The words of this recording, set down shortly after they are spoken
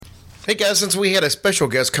Hey guys, since we had a special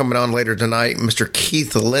guest coming on later tonight, Mr.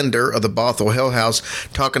 Keith Linder of the Bothell Hill House,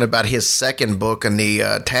 talking about his second book and the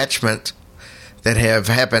attachment that have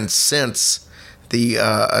happened since the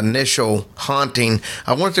initial haunting,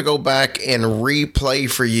 I wanted to go back and replay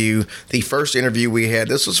for you the first interview we had.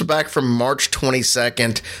 This was back from March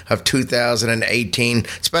 22nd of 2018.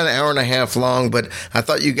 It's about an hour and a half long, but I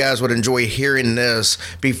thought you guys would enjoy hearing this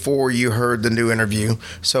before you heard the new interview.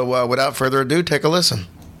 So without further ado, take a listen.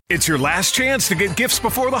 It's your last chance to get gifts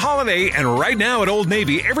before the holiday, and right now at Old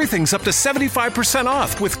Navy, everything's up to 75%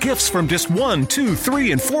 off with gifts from just $1, $2,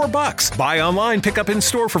 $3, and $4. Buy online, pick up in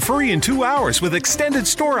store for free in 2 hours with extended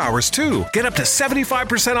store hours too. Get up to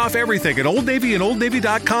 75% off everything at Old Navy and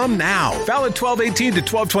OldNavy.com now. Valid 12/18 to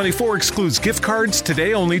 12/24, excludes gift cards,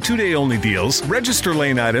 today only, 2-day only deals, register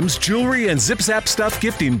lane items, jewelry, and Zip Zap stuff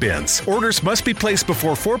gifting bins. Orders must be placed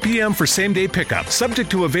before 4 p.m. for same-day pickup, subject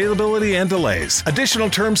to availability and delays. Additional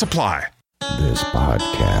terms apply. This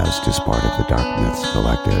podcast is part of the Dark Myths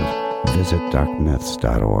Collective. Visit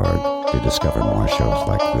darkmyths.org to discover more shows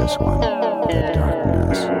like this one. The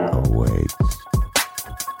darkness awaits.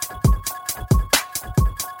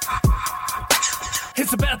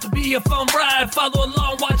 It's about to be a fun ride. Follow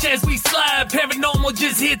along, watch as we slide. Paranormal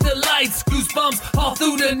just hit the lights. Goosebumps all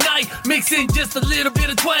through the night. Mixing just a little bit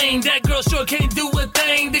of twang. That girl sure can't do a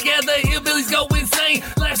thing. Together, hillbillies go insane.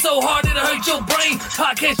 Laugh so hard it'll hurt your brain.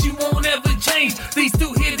 Podcast you won't ever change. These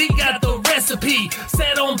two here, they got the recipe.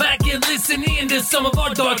 Sit on back and listen in to some of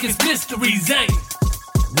our darkest mysteries, eh?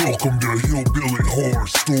 Welcome to Hillbilly Horror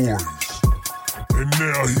Stories. And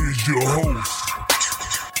now here's your hosts,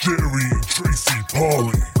 Jerry and Tracy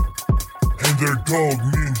Polly, and their dog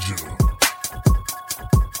Ninja.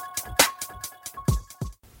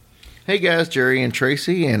 Hey guys, Jerry and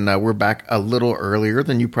Tracy, and we're back a little earlier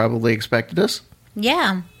than you probably expected us.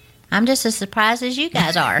 Yeah, I'm just as surprised as you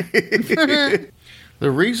guys are. The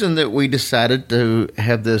reason that we decided to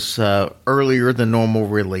have this earlier than normal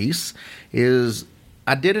release is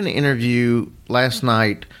I did an interview last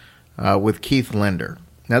night with Keith Linder.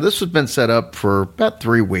 Now, this has been set up for about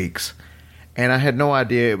 3 weeks, and I had no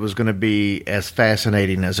idea it was going to be as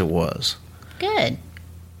fascinating as it was. Good.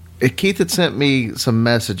 Keith had sent me some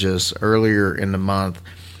messages earlier in the month,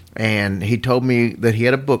 and he told me that he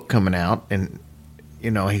had a book coming out, and,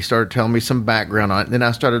 you know, he started telling me some background on it, and then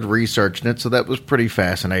I started researching it, so that was pretty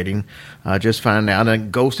fascinating, just finding out that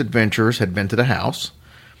Ghost Adventures had been to the house.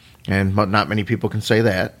 And not many people can say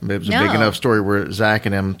that. It was a big enough story where Zach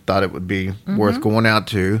and him thought it would be worth going out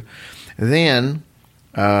to. Then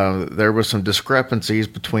there was some discrepancies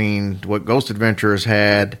between what Ghost Adventures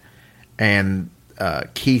had and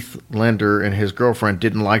Keith Linder and his girlfriend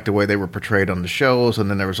didn't like the way they were portrayed on the shows. And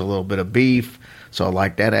then there was a little bit of beef. So I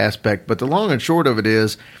liked that aspect. But the long and short of it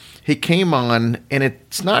is he came on, and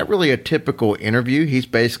it's not really a typical interview. He's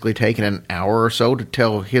basically taken an hour or so to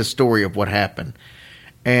tell his story of what happened.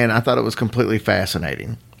 And I thought it was completely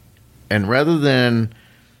fascinating. And rather than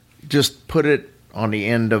just put it on the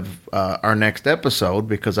end of our next episode,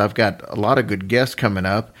 because I've got a lot of good guests coming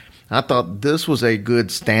up, I thought this was a good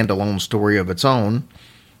standalone story of its own.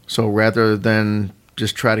 So rather than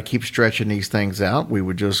just try to keep stretching these things out, we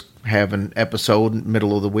would just have an episode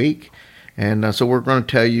middle of the week. And so we're going to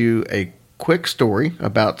tell you a quick story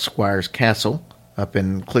about Squires Castle up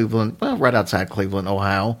in Cleveland, well, right outside Cleveland,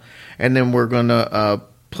 Ohio. And then we're going to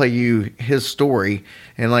play you his story.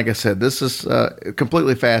 And like I said, this is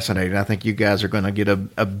completely fascinating. I think you guys are going to get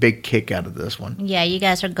a big kick out of this one. Yeah, you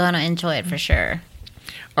guys are going to enjoy it for sure.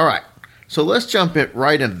 All right. So let's jump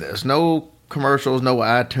right into this. No commercials, no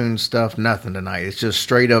iTunes stuff, nothing tonight. It's just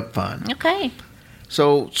straight up fun. Okay.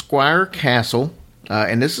 So Squire Castle,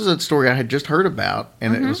 and this is a story I had just heard about,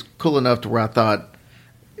 and it was cool enough to where I thought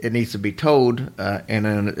it needs to be told,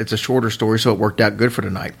 and it's a shorter story, so it worked out good for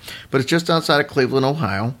tonight. But it's just outside of Cleveland,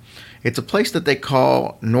 Ohio. It's a place that they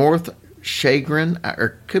call North Chagrin, or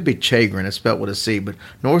it could be Chagrin, it's spelled with a C, but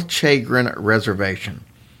North Chagrin Reservation.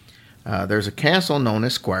 There's a castle known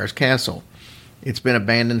as Squires Castle. It's been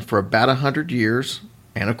abandoned for about 100 years,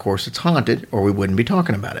 and of course it's haunted, or we wouldn't be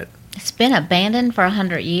talking about it. It's been abandoned for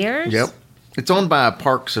 100 years? Yep. It's owned by a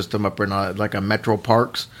park system up in like a Metro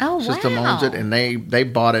Parks system owns it, and they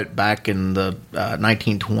bought it back in the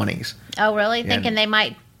 1920s. Oh, really? Thinking they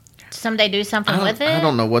might someday do something with it? I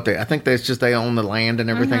don't know what I think that's just they own the land and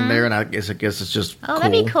everything there, and I guess it's just cool.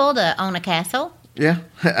 That'd be cool to own a castle. Yeah,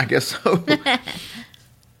 I guess so.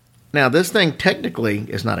 Now, this thing technically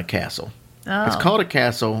is not a castle. Oh. It's called a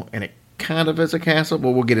castle, and it kind of is a castle,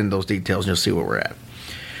 but we'll get into those details and you'll see where we're at.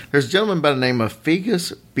 There's a gentleman by the name of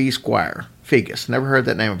Fegus B. Squire. Fegus. Never heard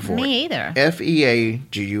that name before. Me either.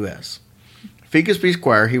 Feagus. Figgis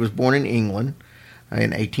Squire, he was born in England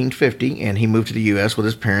in 1850, and he moved to the U.S. with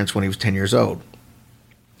his parents when he was 10 years old.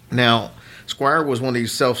 Now, Squire was one of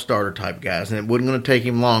these self-starter type guys, and it wasn't going to take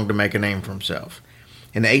him long to make a name for himself.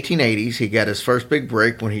 In the 1880s, he got his first big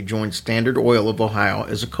break when he joined Standard Oil of Ohio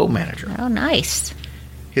as a co-manager. Oh, nice.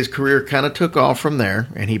 His career kind of took off from there,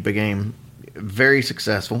 and he became very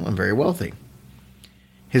successful and very wealthy.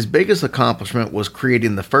 His biggest accomplishment was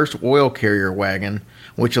creating the first oil carrier wagon,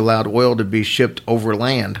 which allowed oil to be shipped over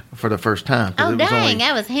land for the first time. Oh, dang,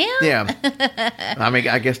 that was him? Yeah. I mean,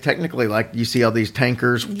 I guess technically, like, you see all these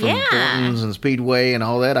tankers from Thornton's and Speedway and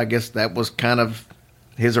all that. I guess that was kind of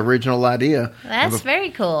his original idea. That's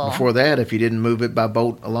very cool. Before that, if you didn't move it by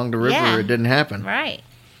boat along the river, it didn't happen. Right.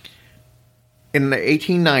 In the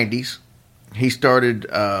 1890s, he started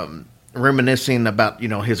reminiscing about,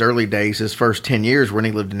 his early days, his first 10 years when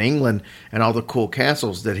he lived in England, and all the cool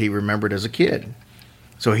castles that he remembered as a kid.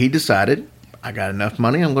 So he decided, I got enough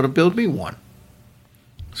money, I'm going to build me one.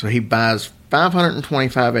 So he buys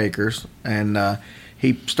 525 acres, and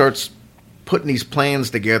he starts putting these plans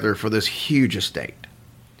together for this huge estate.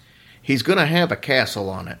 He's going to have a castle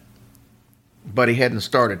on it, but he hadn't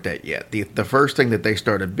started that yet. The first thing that they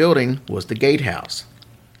started building was the gatehouse.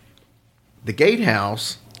 The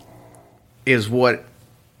gatehouse is what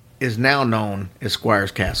is now known as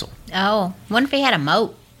Squire's Castle. Oh, what if he had a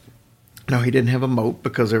moat? No, he didn't have a moat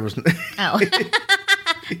because there was... Oh.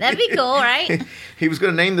 That'd be cool, right? He was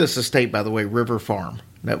going to name this estate, by the way, River Farm.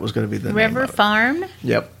 That was going to be the name River of it. Farm?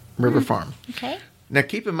 Yep, River Farm. Okay. Now,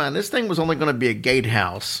 keep in mind, this thing was only going to be a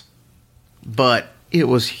gatehouse, but it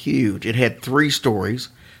was huge. It had 3 stories,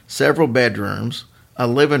 several bedrooms, a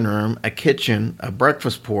living room, a kitchen, a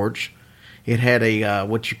breakfast porch. It had a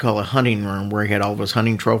what you call a hunting room where he had all of his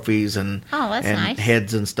hunting trophies and nice.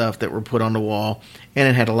 heads and stuff that were put on the wall, and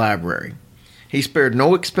it had a library. He spared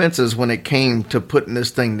no expenses when it came to putting this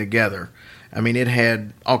thing together. I mean, it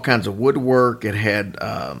had all kinds of woodwork. It had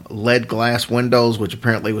lead glass windows, which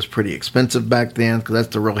apparently was pretty expensive back then because that's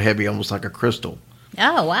the real heavy, almost like a crystal.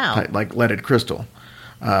 Oh, wow. Like leaded crystal.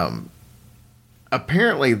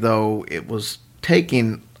 Apparently, though, it was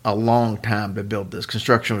taking a long time to build this.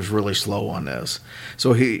 Construction was really slow on this.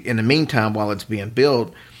 So in the meantime, while it's being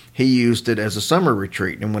built, he used it as a summer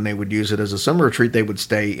retreat. And when they would use it as a summer retreat, they would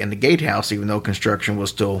stay in the gatehouse, even though construction was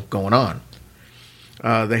still going on.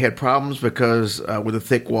 They had problems because with the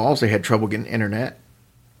thick walls, they had trouble getting internet.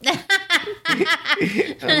 I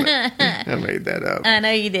made that up. I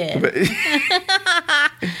know you did.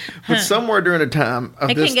 But somewhere during the time of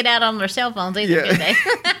they couldn't get out on their cell phones either, could they?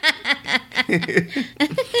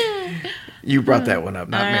 You brought that one up,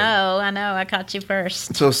 not me. I know. I caught you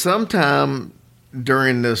first. So sometime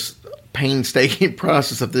during this painstaking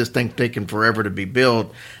process of this thing taking forever to be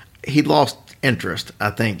built, he lost interest, I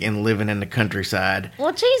think, in living in the countryside.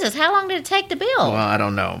 Well, Jesus, how long did it take to build? Well, I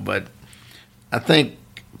don't know, but I think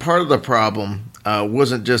part of the problem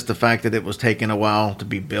wasn't just the fact that it was taking a while to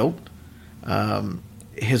be built.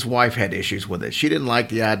 His wife had issues with it. She didn't like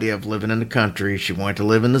the idea of living in the country. She wanted to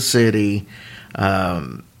live in the city. It's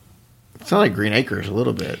not like Green Acres a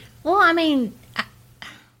little bit. Well, I mean,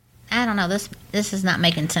 I don't know. This is not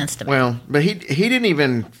making sense to me. Well, but he didn't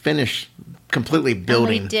even finish completely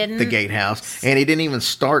building the gatehouse, and he didn't even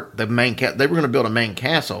start the main. They were going to build a main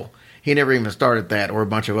castle. He never even started that, or a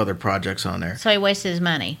bunch of other projects on there. So he wasted his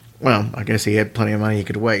money. Well, I guess he had plenty of money he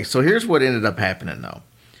could waste. So here's what ended up happening, though.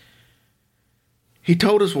 He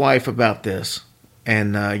told his wife about this,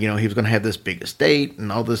 and he was going to have this big estate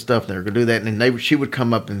and all this stuff, and they were going to do that. And then she would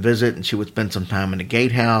come up and visit, and she would spend some time in the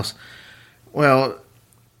gatehouse. Well,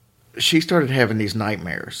 she started having these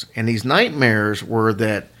nightmares, and these nightmares were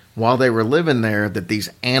that while they were living there, that these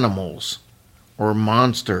animals or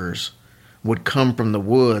monsters would come from the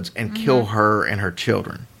woods and kill her and her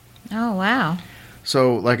children. Oh, wow.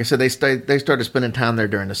 So, like I said, they started spending time there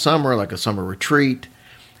during the summer, like a summer retreat.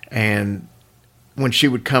 And when she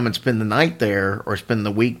would come and spend the night there or spend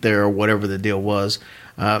the week there or whatever the deal was,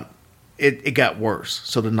 it got worse.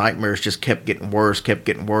 So the nightmares just kept getting worse.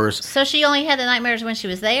 So she only had the nightmares when she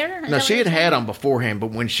was there? No, she had them beforehand, but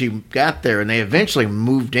when she got there and they eventually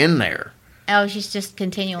moved in there, oh, she's just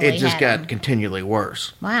continually it just got continually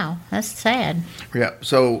worse. Wow, that's sad. Yeah,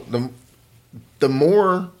 so the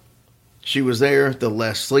more she was there, the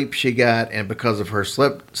less sleep she got, and because of her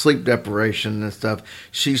sleep deprivation and stuff,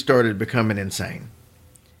 she started becoming insane.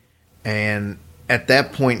 And at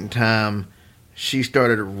that point in time, she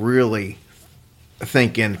started really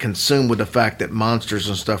consumed with the fact that monsters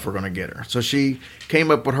and stuff were going to get her. So she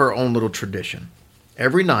came up with her own little tradition.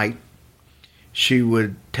 Every night, she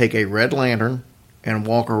would take a red lantern and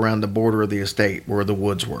walk around the border of the estate where the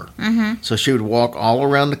woods were. Mm-hmm. So she would walk all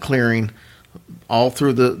around the clearing, all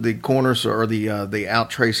through the corners or the out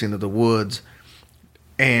tracing of the woods,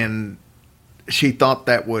 and she thought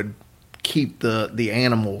that would keep the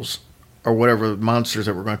animals or whatever monsters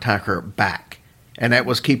that were going to attack her back. And that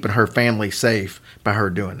was keeping her family safe by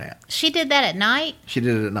her doing that. She did that at night? She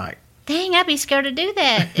did it at night. Dang, I'd be scared to do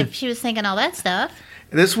that if she was thinking all that stuff.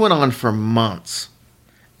 This went on for months.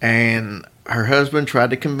 And her husband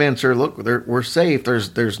tried to convince her, look, we're safe.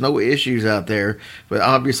 There's no issues out there. But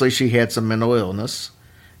obviously she had some mental illness.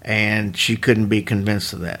 And she couldn't be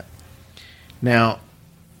convinced of that. Now,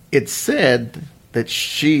 it's said that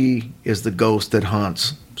she is the ghost that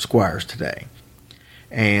haunts Squires today.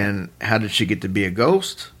 And how did she get to be a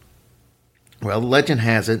ghost? Well, the legend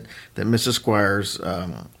has it that Mrs. Squires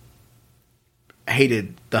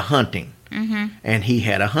hated the hunting. Mm-hmm. And he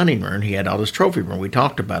had a hunting room. He had all this trophy room. We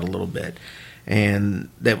talked about it a little bit. And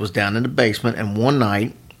that was down in the basement. And one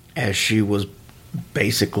night, as she was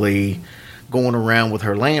basically going around with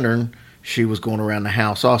her lantern, she was going around the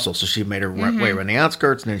house also. So she made her way around the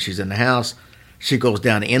outskirts, and then she's in the house. She goes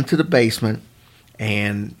down into the basement,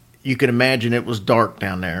 and you can imagine it was dark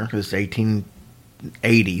down there. It's 1880s.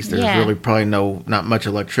 There's really probably not much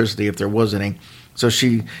electricity if there was any. So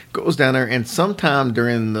she goes down there, and sometime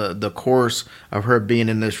during the course of her being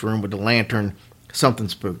in this room with the lantern, something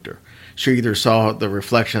spooked her. She either saw the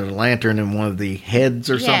reflection of the lantern in one of the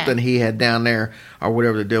heads or something he had down there, or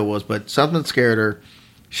whatever the deal was, but something scared her.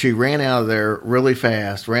 She ran out of there really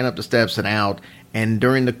fast, ran up the steps and out, and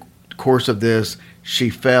during the course of this, she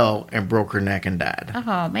fell and broke her neck and died.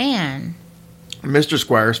 Oh, man. Mr.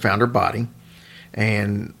 Squires found her body,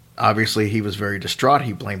 and obviously he was very distraught.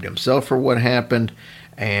 He blamed himself for what happened,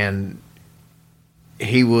 and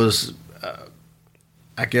he was,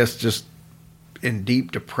 I guess, just in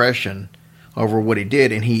deep depression over what he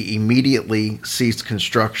did, and he immediately ceased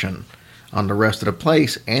construction on the rest of the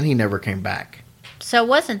place, and he never came back. So it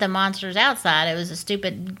wasn't the monsters outside, it was a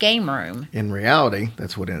stupid game room. In reality,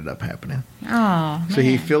 that's what ended up happening. Oh, So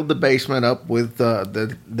he filled the basement up with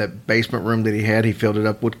the basement room that he had. He filled it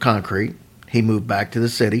up with concrete. He moved back to the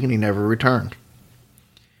city, and he never returned.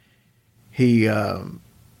 He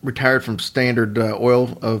retired from Standard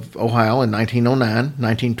Oil of Ohio in 1909.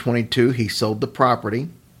 1922, he sold the property,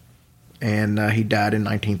 and he died in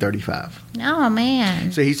 1935. Oh,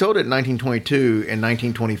 man. So he sold it in 1922. In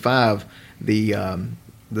 1925,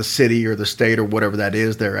 the city or the state or whatever that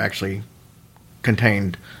is, they're actually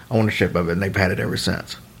contained ownership of it, and they've had it ever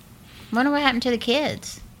since. Wonder what happened to the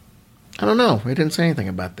kids. I don't know. They didn't say anything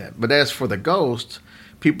about that. But as for the ghosts,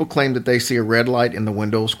 people claim that they see a red light in the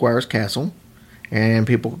window of Squire's castle, and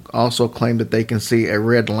people also claim that they can see a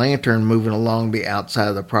red lantern moving along the outside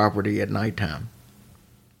of the property at nighttime.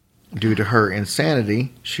 Due to her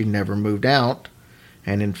insanity, she never moved out,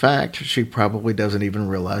 and in fact, she probably doesn't even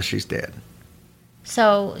realize she's dead.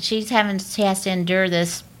 So she has to endure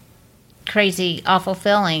this crazy, awful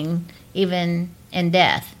feeling even in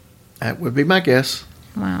death. That would be my guess.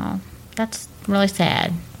 Wow, that's really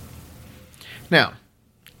sad. Now,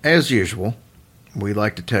 as usual, we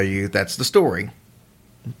like to tell you that's the story,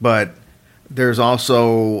 but there's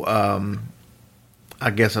also,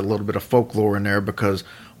 I guess, a little bit of folklore in there, because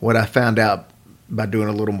what I found out by doing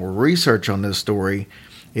a little more research on this story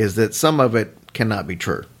is that some of it cannot be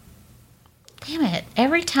true. Damn it.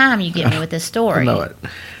 Every time you get me with this story. I know it.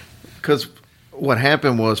 Because what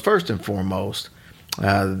happened was, first and foremost,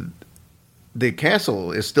 the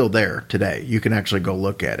castle is still there today. You can actually go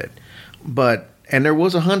look at it. And there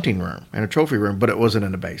was a hunting room and a trophy room, but it wasn't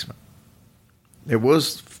in the basement. It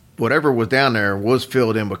was, whatever was down there was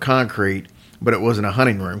filled in with concrete, but it wasn't a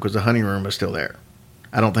hunting room, because the hunting room is still there.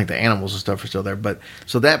 I don't think the animals and stuff are still there, but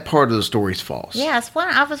so that part of the story is false. Yeah,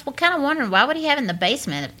 I was kind of wondering, why would he have it in the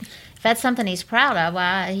basement? If that's something he's proud of,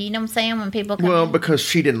 why, you know what I'm saying, when people come in? Because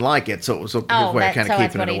she didn't like it, so it was his way of kind of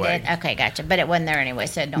keeping it away. Did. Okay, gotcha. But it wasn't there anyway,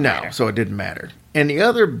 so it don't matter. No, so it didn't matter. And the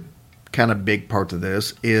other kind of big part of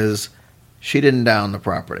this is she didn't die on the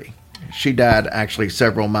property. She died actually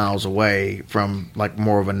several miles away from like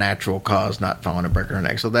more of a natural cause, not falling and breaking her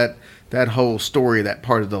neck. So that whole story, that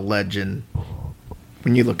part of the legend,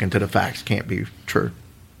 when you look into the facts, can't be true.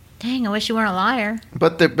 Dang, I wish you weren't a liar.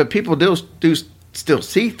 But people do still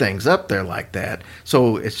see things up there like that.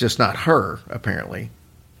 So it's just not her, apparently.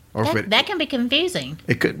 Or that can be confusing.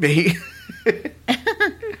 It could be.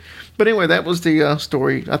 But anyway, that was the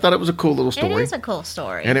story. I thought it was a cool little story. It is a cool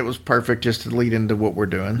story. And it was perfect just to lead into what we're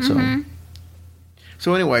doing. Mm-hmm.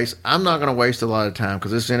 So anyways, I'm not going to waste a lot of time,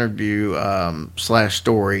 because this interview /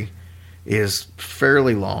 story is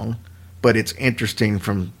fairly long, but it's interesting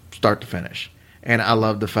from start to finish. And I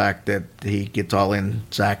love the fact that he gets all in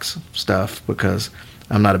Zach's stuff because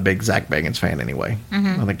I'm not a big Zach Bagans fan anyway.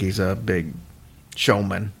 I think he's a big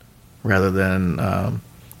showman rather than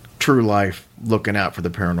true life looking out for the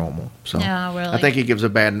paranormal. So No, really. I think he gives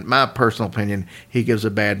my personal opinion, he gives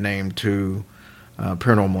a bad name to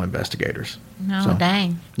paranormal investigators. No, So,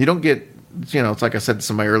 dang. You don't get, it's like I said to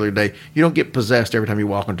somebody earlier today, you don't get possessed every time you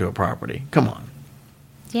walk into a property. Come on.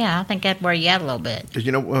 Yeah, I think that'd wear you out a little bit. 'Cause,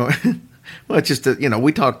 well, it's just that,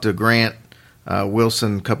 we talked to Grant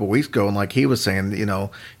Wilson a couple of weeks ago, and like he was saying,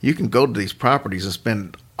 you can go to these properties and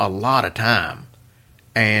spend a lot of time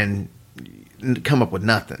and come up with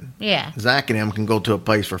nothing. Yeah. Zach and him can go to a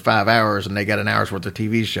place for 5 hours and they got an hour's worth of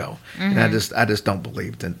TV show. And I just don't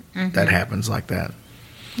believe that that happens like that.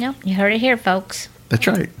 Nope, you heard it here, folks. That's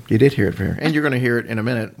right. You did hear it here. And you're going to hear it in a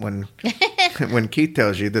minute when when Keith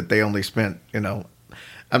tells you that they only spent, I'm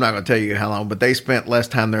not going to tell you how long, but they spent less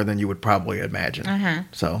time there than you would probably imagine.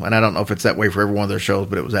 So, and I don't know if it's that way for every one of their shows,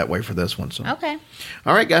 but it was that way for this one. So, Okay.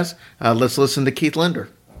 All right, guys, let's listen to Keith Linder.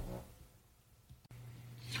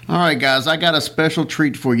 All right, guys, I got a special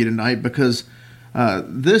treat for you tonight because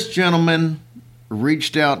this gentleman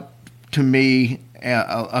reached out to me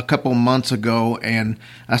a couple months ago, and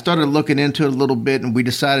I started looking into it a little bit, and we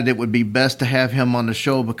decided it would be best to have him on the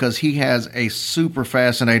show because he has a super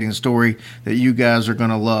fascinating story that you guys are going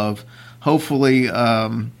to love. Hopefully,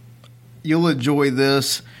 you'll enjoy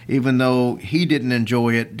this, even though he didn't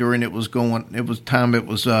enjoy it during it was going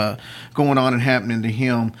on and happening to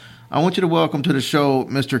him. I want you to welcome to the show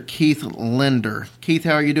Mr. Keith Linder. Keith,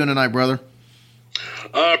 how are you doing tonight, brother?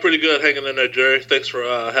 Pretty good, hanging in there, Jerry. Thanks for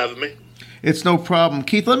having me. It's no problem.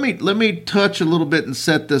 Keith, let me touch a little bit and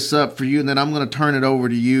set this up for you, and then I'm going to turn it over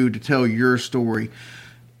to you to tell your story.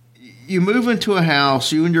 You move into a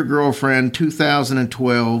house, you and your girlfriend,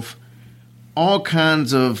 2012. All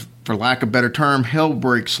kinds of, for lack of a better term, hell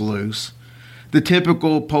breaks loose. The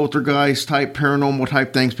typical poltergeist type, paranormal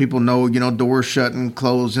type things people know, doors shutting,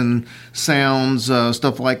 closing, sounds,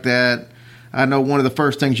 stuff like that. I know one of the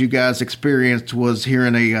first things you guys experienced was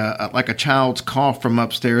hearing a child's cough from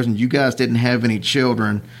upstairs, and you guys didn't have any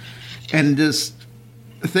children. And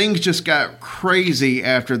things just got crazy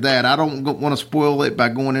after that. I don't want to spoil it by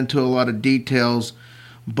going into a lot of details,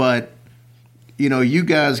 but, you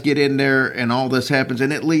guys get in there and all this happens,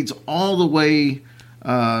 and it leads all the way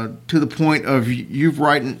to the point of you've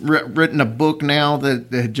written a book now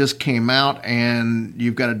that just came out, and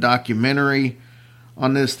you've got a documentary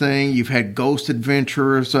on this thing. You've had Ghost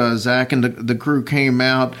Adventures. Zach and the crew came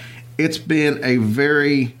out. It's been a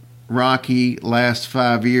very rocky last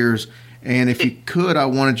 5 years. And if you could, I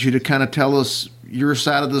wanted you to kind of tell us your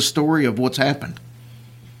side of the story of what's happened.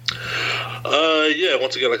 Yeah,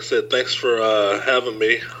 once again, like I said, thanks for having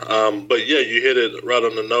me. But yeah, you hit it right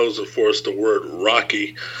on the nose as far as the word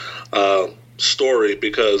rocky story,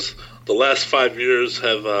 because the last 5 years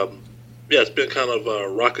have, it's been kind of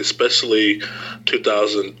rocky, especially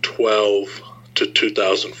 2012 to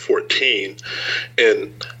 2014.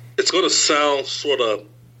 And it's going to sound sort of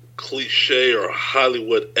cliche or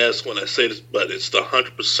Hollywood-esque when I say this, but it's the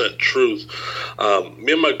 100% truth.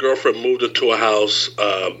 Me and my girlfriend moved into a house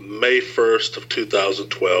May 1st of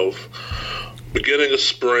 2012. Beginning of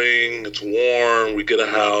spring, it's warm, we get a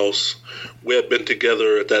house. We had been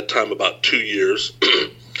together at that time about 2 years.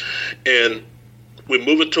 And we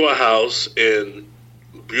move into a house in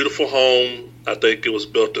a beautiful home. I think it was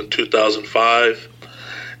built in 2005.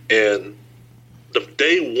 And the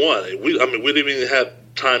day one, we didn't even have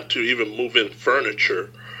time to even move in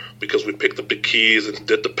furniture because we picked up the keys and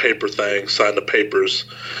did the paper thing, signed the papers,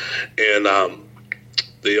 and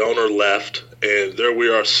the owner left, and there we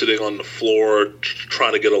are sitting on the floor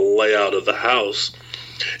trying to get a layout of the house,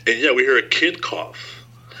 and yeah, we hear a kid cough.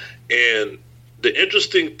 And the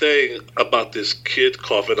interesting thing about this kid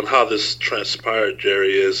cough and how this transpired,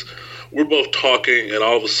 Jerry, is we're both talking, and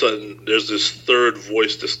all of a sudden there's this third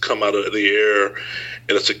voice that's come out of the air,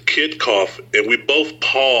 and it's a kid cough, and we both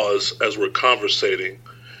pause as we're conversating,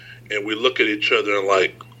 and we look at each other and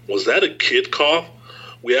like, was that a kid cough?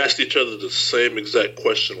 We asked each other the same exact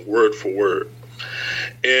question, word for word.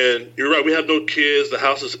 And you're right, we have no kids, the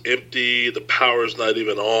house is empty, the power's not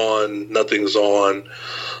even on, nothing's on.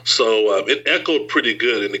 So it echoed pretty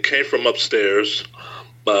good, and it came from upstairs.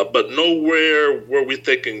 But nowhere were we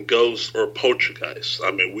thinking ghosts or poltergeist.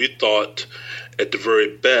 I mean, we thought at the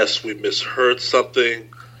very best we misheard something.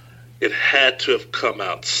 It had to have come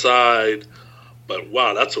outside. But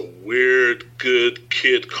wow, that's a weird, good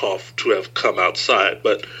kid cough to have come outside.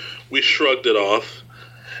 But we shrugged it off.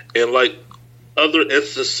 And like other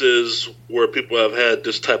instances where people have had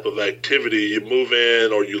this type of activity. You move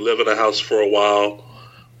in or you live in a house for a while,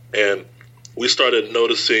 and we started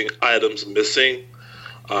noticing items missing,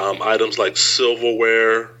 items like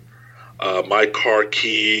silverware, my car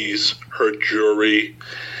keys, her jewelry,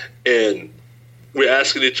 and we're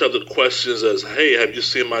asking each other questions as, hey, have you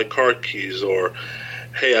seen my car keys? Or,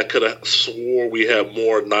 hey, I could have swore we have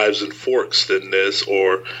more knives and forks than this.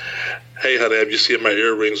 Or, hey, honey, have you seen my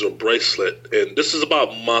earrings or bracelet? And this is about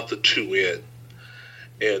a month or two in.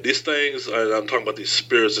 And these things, and I'm talking about these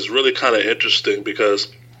spirits, is really kind of interesting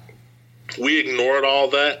because we ignored all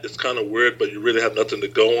that. It's kind of weird, but you really have nothing to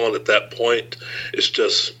go on at that point. It's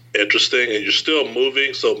just interesting, and you're still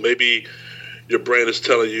moving, so maybe your brain is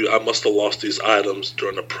telling you, I must have lost these items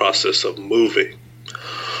during the process of moving.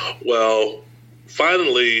 Well,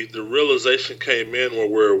 finally, the realization came in when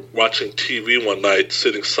we were watching TV one night,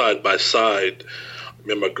 sitting side by side,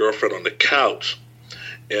 me and my girlfriend on the couch,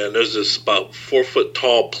 and there's this about 4-foot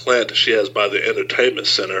tall plant that she has by the entertainment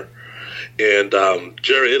center, and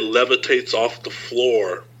Jerry, it levitates off the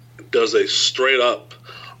floor, does a straight up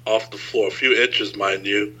off the floor, a few inches, mind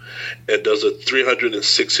you, and does a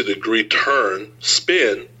 360-degree turn,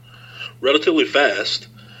 spin, relatively fast,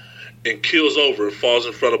 and keels over and falls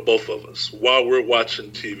in front of both of us while we're watching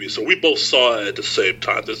TV. So we both saw it at the same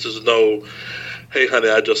time. This is no, hey, honey,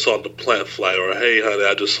 I just saw the plant fly, or hey, honey,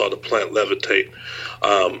 I just saw the plant levitate.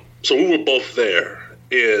 So we were both there,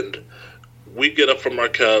 and we get up from our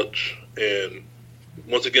couch, and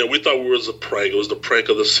once again, we thought it was a prank. It was the prank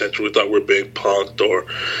of the century. We thought we were being punked or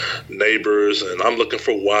neighbors. And I'm looking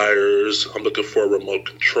for wires. I'm looking for a remote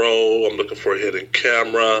control. I'm looking for a hidden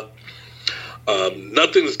camera.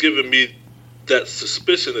 Nothing's giving me that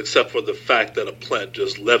suspicion except for the fact that a plant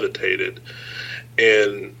just levitated.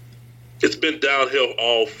 And it's been downhill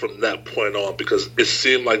all from that point on because it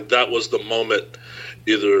seemed like that was the moment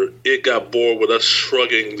either it got bored with us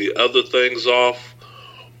shrugging the other things off,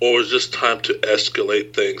 or it's just time to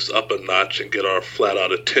escalate things up a notch and get our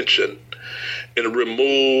flat-out attention and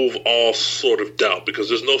remove all sort of doubt, because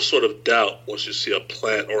there's no sort of doubt once you see a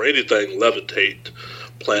plant or anything levitate.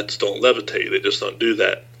 Plants don't levitate. They just don't do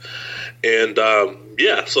that. And,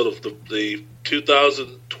 sort of the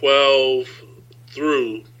 2012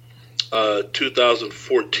 through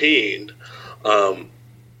 2014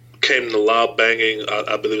 came the loud banging.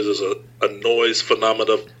 I believe there's a noise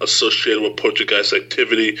phenomena associated with poltergeist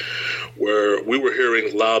activity where we were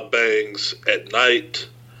hearing loud bangs at night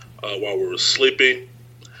while we were sleeping,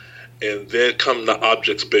 and then come the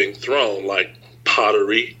objects being thrown, like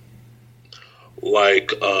pottery,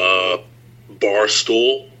 like a bar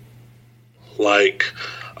stool, like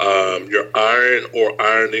your iron or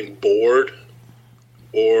ironing board,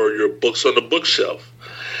 or your books on the bookshelf.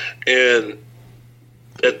 And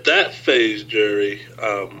at that phase, Jerry,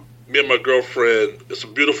 me and my girlfriend, it's a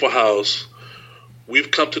beautiful house.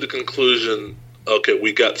 We've come to the conclusion, okay,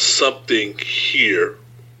 we got something here.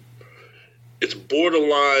 It's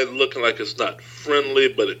borderline looking like it's not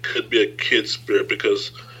friendly, but it could be a kid spirit,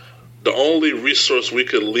 because the only resource we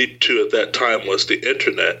could leap to at that time was the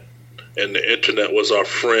internet, and the internet was our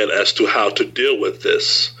friend as to how to deal with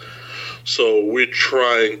this. So we're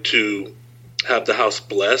trying to have the house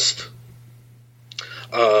blessed.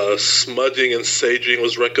 Smudging and saging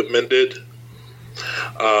was recommended.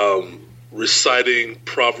 Reciting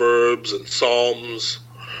Proverbs and Psalms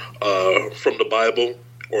from the Bible,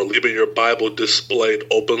 or leaving your Bible displayed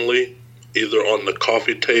openly, either on the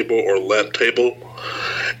coffee table or lamp table.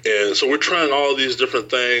 And so we're trying all these different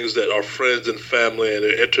things that our friends and family and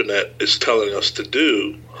the internet is telling us to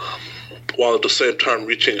do, while at the same time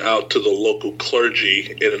reaching out to the local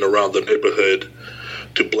clergy in and around the neighborhood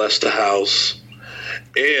to bless the house.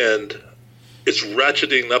 And it's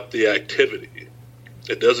ratcheting up the activity.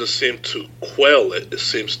 It doesn't seem to quell it. It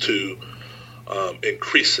seems to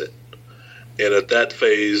increase it. And at that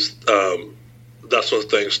phase, that's when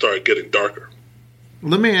things start getting darker.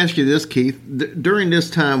 Let me ask you this, Keith. During this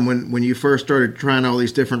time when you first started trying all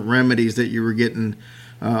these different remedies that you were getting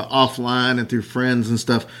offline and through friends and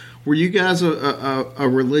stuff, were you guys a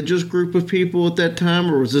religious group of people at that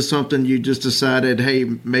time, or was this something you just decided, hey,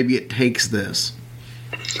 maybe it takes this?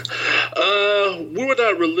 We were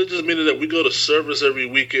not religious, meaning that we go to service every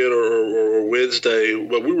weekend or Wednesday,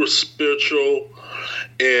 but we were spiritual.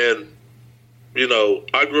 And, you know,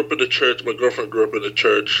 I grew up in the church. My girlfriend grew up in the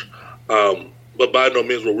church. But by no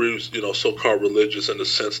means were we, so-called religious in the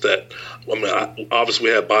sense that, obviously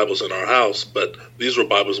we had Bibles in our house, but these were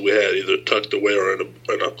Bibles we had either tucked away or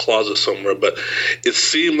in a closet somewhere. But it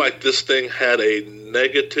seemed like this thing had a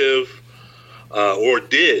negative,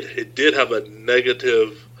 it did have a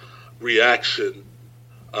negative reaction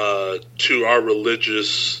to our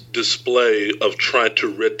religious display of trying to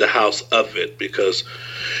rid the house of it, because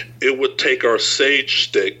it would take our sage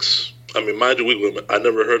sticks. I mean, mind you, I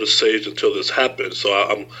never heard of sage until this happened, so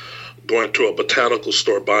I'm going to a botanical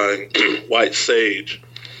store buying white sage,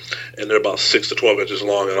 and they're about 6 to 12 inches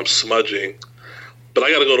long, and I'm smudging. But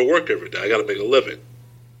I got to go to work every day. I got to make a living.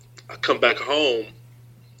 I come back home,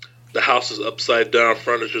 the house is upside down,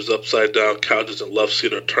 furniture's upside down, couches and love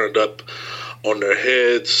seat are turned up on their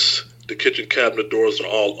heads, the kitchen cabinet doors are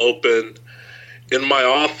all open. In my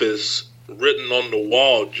office, written on the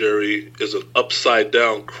wall, Jerry, is an upside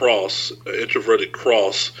down cross, an introverted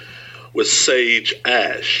cross with sage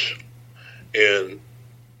ash. And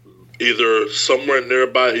either somewhere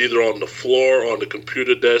nearby, either on the floor, on the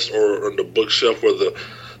computer desk, or on the bookshelf where the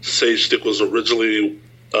sage stick was originally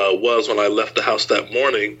was when I left the house that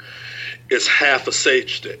morning, it's half a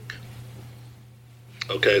sage stick.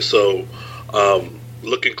 Okay, so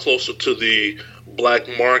looking closer to the black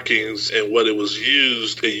markings and what it was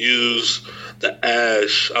used, it used the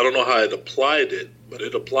ash. I don't know how it applied it, but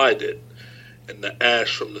it applied it. And the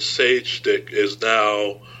ash from the sage stick is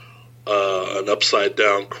now an upside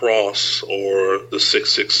down cross, or the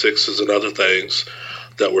 666s and other things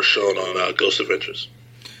that were shown on Ghost Adventures.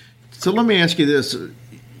 So let me ask you this.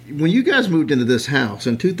 When you guys moved into this house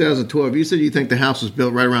in 2012, you said you think the house was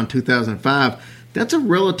built right around 2005. That's a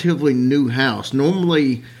relatively new house.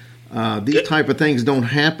 Normally, these type of things don't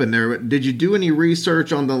happen there. Did you do any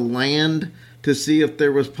research on the land to see if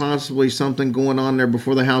there was possibly something going on there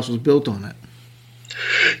before the house was built on it?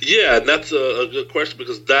 Yeah, and that's a good question,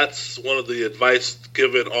 because that's one of the advice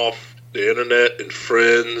given off the internet and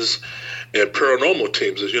friends and paranormal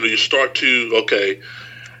teams is, you start to,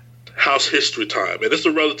 house history time. And it's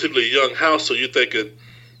a relatively young house, so you're thinking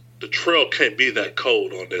the trail can't be that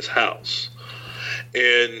cold on this house.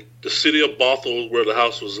 In the city of Bothell, where the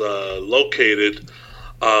house was located,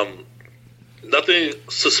 nothing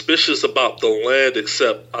suspicious about the land,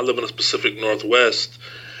 except I live in the Pacific Northwest,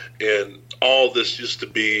 and all this used to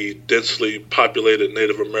be densely populated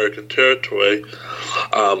Native American territory,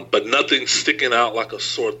 but nothing sticking out like a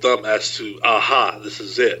sore thumb as to, this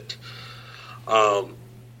is it.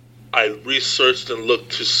 I researched and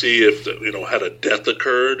looked to see if, had a death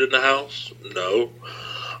occurred in the house. No.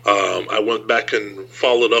 I went back and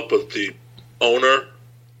followed up with the owner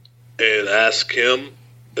and asked him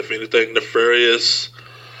if anything nefarious.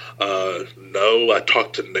 No. I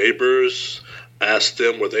talked to neighbors, asked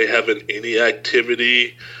them were they having any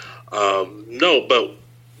activity. No, but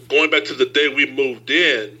going back to the day we moved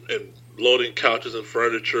in and loading couches and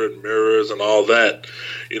furniture and mirrors and all that,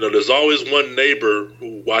 there's always one neighbor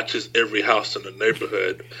who watches every house in the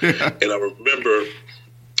neighborhood. And I remember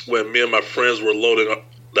when me and my friends were loading up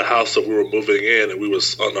the house that we were moving in, and we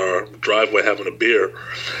was on our driveway having a beer,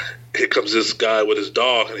 here comes this guy with his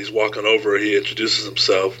dog, and he's walking over. He introduces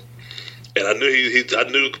himself, and I knew I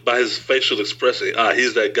knew by his facial expression,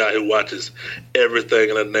 he's that guy who watches everything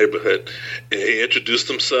in the neighborhood. And he introduced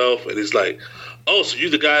himself, and he's like, "Oh, so you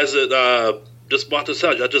the guys that just bought this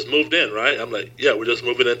house? Y'all just moved in, right?" I'm like, "Yeah, we're just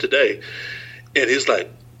moving in today." And he's like,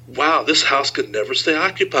 "Wow, this house could never stay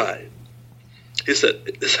occupied." He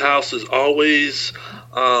said, "This house is always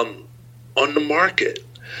on the market."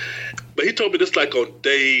 But he told me this like on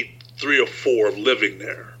day 3 or 4 of living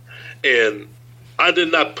there. And I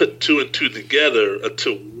did not put 2 and 2 together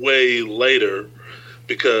until way later,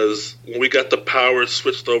 because when we got the power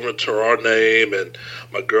switched over to our name and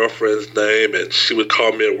my girlfriend's name, and she would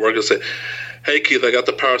call me at work and say, "Hey, Keith, I got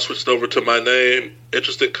the power switched over to my name."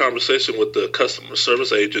 Interesting conversation with the customer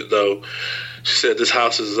service agent, though. She said this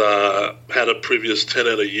house has had a previous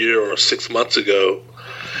tenant a year or 6 months ago,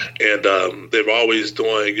 and they've always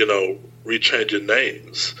doing, rechanging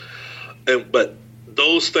names. But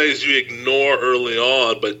those things you ignore early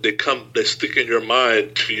on, but they stick in your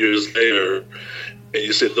mind 2 years later, and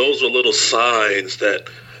you say those are little signs that,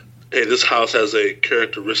 hey, this house has a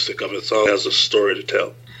characteristic of its own, has a story to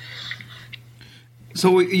tell.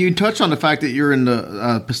 So you touched on the fact that you're in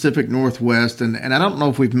the Pacific Northwest, and I don't know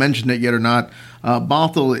if we've mentioned it yet or not.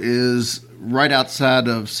 Bothell is right outside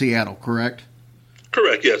of Seattle, correct?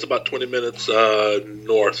 Correct, yeah. It's about 20 minutes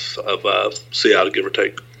north of Seattle, give or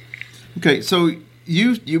take. Okay, so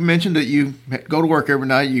you mentioned that you go to work every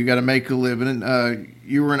night, you got to make a living, and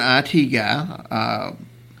you were an IT guy.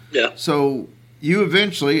 Yeah. So you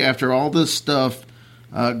eventually, after all this stuff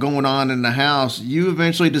going on in the house, you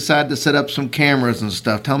eventually decided to set up some cameras and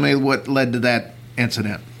stuff. Tell me what led to that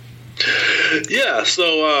incident. Yeah,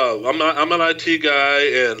 so I'm an IT guy,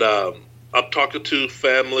 and I'm talking to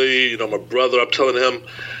family. My brother, I'm telling him,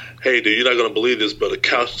 hey, dude, you're not going to believe this, but a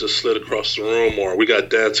couch just slid across the room, or we got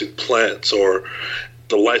dancing plants, or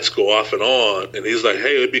the lights go off and on. And he's like,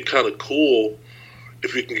 hey, it'd be kind of cool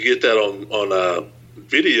if you can get that on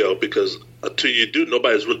video, because until you do,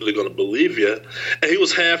 nobody's really going to believe you. And he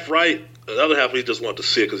was half right. The other half, he just wanted to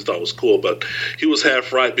see it because he thought it was cool. But he was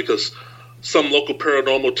half right, because some local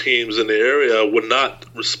paranormal teams in the area would not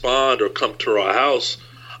respond or come to our house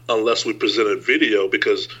unless we presented video,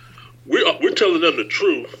 because we're telling them the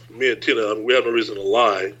truth. Me and Tina, we have no reason to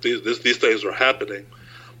lie. These things are happening.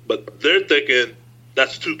 But they're thinking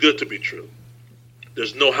that's too good to be true.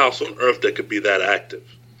 There's no house on earth that could be that active.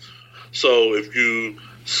 So if you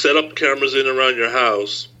set up cameras in and around your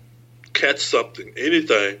house, catch something,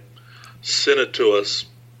 anything, send it to us.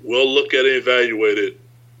 We'll look at it, evaluate it,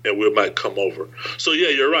 and we might come over. So yeah,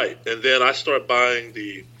 you're right. And then I start buying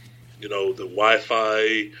the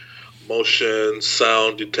Wi-Fi, motion,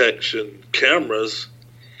 sound detection cameras,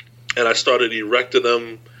 and I started erecting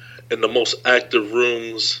them in the most active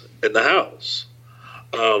rooms in the house.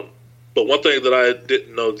 But one thing that I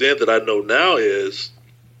didn't know then that I know now is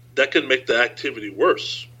that can make the activity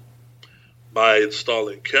worse by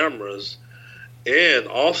installing cameras. And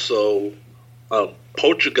also,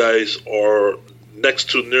 poltergeists are next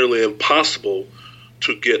to nearly impossible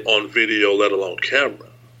to get on video, let alone camera,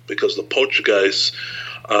 because the poltergeist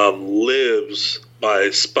lives by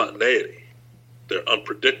spontaneity. They're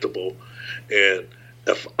unpredictable. And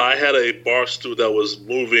if I had a bar stool that was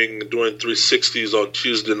moving, doing 360s on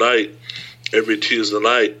Tuesday night, every Tuesday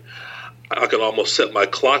night, I could almost set my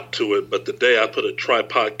clock to it. But the day I put a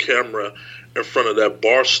tripod camera in front of that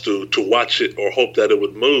bar stool to watch it or hope that it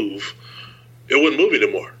would move, it wouldn't move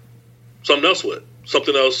anymore. Something else would.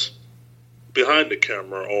 Something else behind the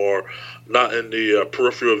camera or not in the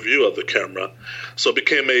peripheral view of the camera. So it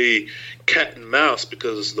became a cat and mouse,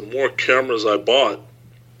 because the more cameras I bought,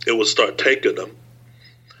 it would start taking them.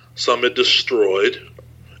 Some it destroyed.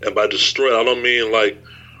 And by destroyed, I don't mean like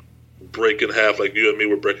break in half like you and me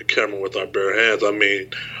would break a camera with our bare hands. I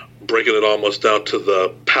mean breaking it almost down to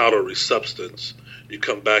the powdery substance. You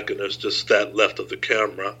come back and there's just that left of the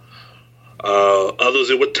camera. Others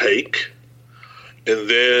it would take, and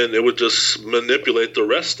then it would just manipulate the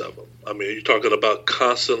rest of them. I mean, you're talking about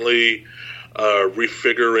constantly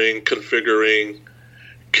refiguring, configuring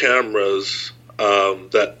cameras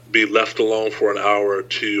that be left alone for an hour or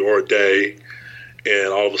two or a day, and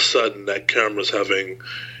all of a sudden that camera's having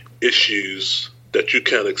issues that you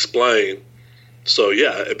can't explain. So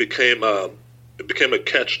yeah, it became a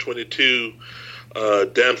catch-22,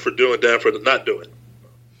 damn for doing, damn for not doing.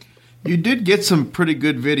 You did get some pretty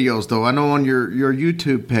good videos, though. I know on your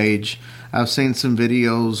YouTube page, I've seen some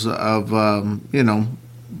videos of,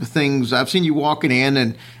 things. I've seen you walking in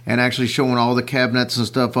and actually showing all the cabinets and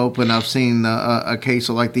stuff open. I've seen a case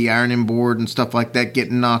of like the ironing board and stuff like that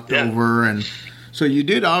getting knocked over. And so you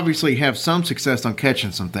did obviously have some success on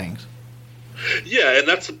catching some things. Yeah, and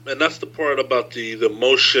that's the part about the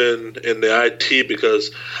motion and the IT, because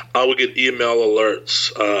I would get email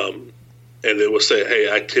alerts, and it would say, hey,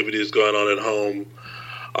 activity is going on at home.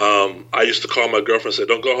 I used to call my girlfriend and say,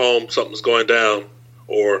 don't go home, something's going down,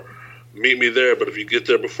 or meet me there, but if you get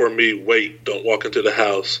there before me, wait, don't walk into the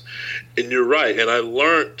house. And you're right, and I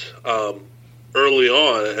learned early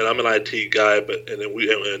on, and I'm an IT guy,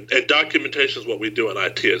 and documentation is what we do in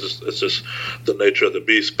IT. It's just the nature of the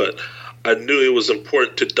beast, but I knew it was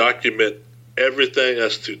important to document everything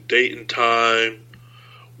as to date and time,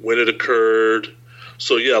 when it occurred.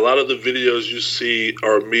 So yeah, a lot of the videos you see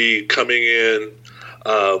are me coming in,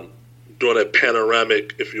 doing a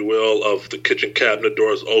panoramic, if you will, of the kitchen cabinet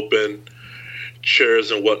doors open,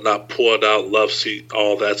 chairs and whatnot pulled out, love seat,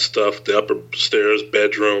 all that stuff, the upper stairs,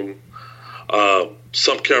 bedroom.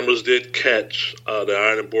 Some cameras did catch the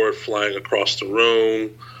ironing board flying across the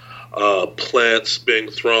room, plants being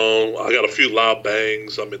thrown. I got a few loud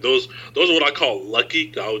bangs. I mean, those are what I call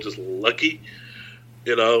lucky. I was just lucky,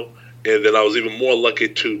 and then I was even more lucky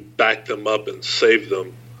to back them up and save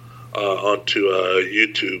them onto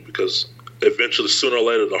YouTube, because eventually, sooner or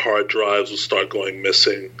later, the hard drives will start going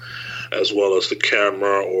missing, as well as the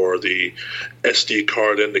camera or the SD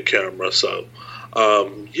card in the camera. So,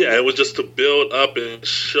 it was just to build up and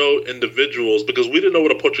show individuals, because we didn't know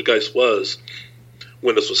what a poltergeist was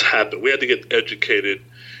when this was happening. We had to get educated.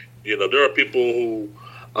 There are people who,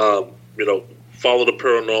 follow the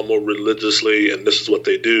paranormal religiously, and this is what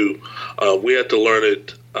they do. We had to learn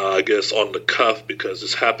it, I guess, on the cuff, because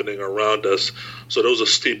it's happening around us. So there was a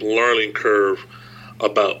steep learning curve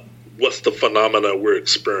about what's the phenomena we're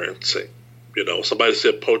experiencing. Somebody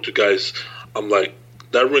said poltergeist. I'm like,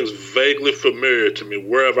 That rings vaguely familiar to me.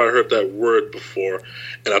 Where have I heard that word before?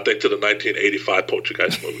 And I think to the 1985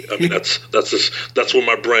 Poltergeist movie. I mean, that's where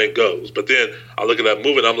my brain goes. But then I look at that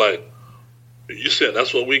movie and I'm like, you said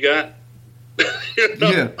that's what we got?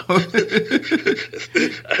 Yeah.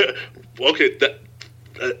 Okay,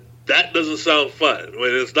 that doesn't sound fun. I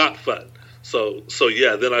mean, it's not fun. So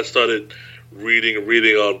yeah. Then I started reading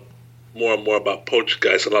on more and more about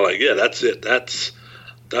Poltergeist, and I'm like, yeah, that's it. That's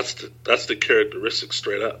the characteristic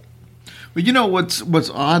straight up. But you know what's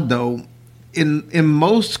odd though, in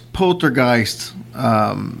most poltergeist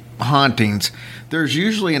hauntings, there's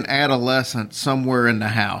usually an adolescent somewhere in the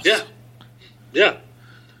house. Yeah.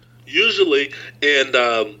 Usually, and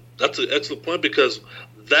that's an excellent point, because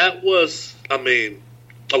that was, I mean,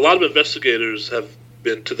 a lot of investigators have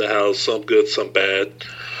been to the house, some good, some bad.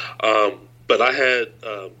 But I had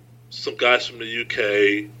some guys from the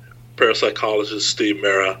UK, parapsychologist Steve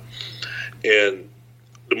Mera, and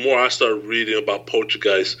the more I started reading about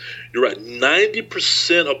poltergeist, you're right,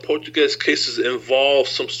 90% of poltergeist cases involve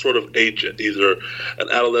some sort of agent, either an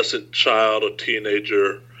adolescent, child, or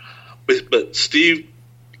teenager. But Steve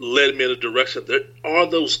led me in a direction. There are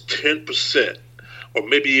those 10%, or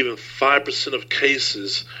maybe even 5% of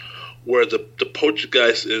cases where the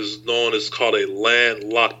poltergeist is known as called a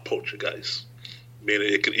landlocked poltergeist,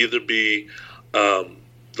 meaning it could either be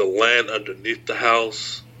the land underneath the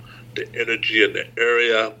house, the energy in the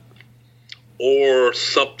area, or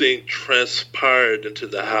something transpired in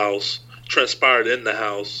the house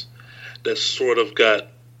that sort of got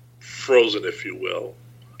frozen, if you will.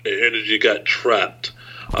 The energy got trapped.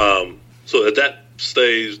 So at that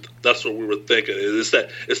stage, that's what we were thinking. It's that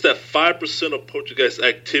 5% of poltergeist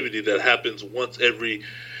activity that happens once every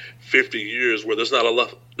 50 years, where there's not a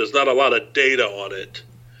lot of data on it,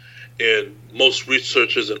 and most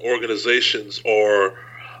researchers and organizations are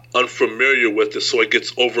unfamiliar with it, so it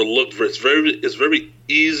gets overlooked. It's very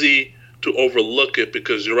easy to overlook it,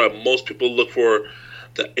 because you're right, most people look for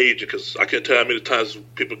the agent. Because I can't tell you how many times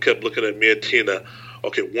people kept looking at me and Tina.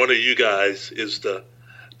 Okay, one of you guys is the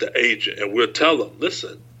agent, and we'll tell them,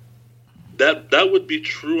 listen, that would be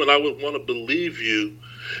true, and I would want to believe you.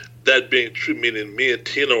 That being true, meaning me and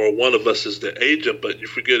Tina or one of us is the agent, but you're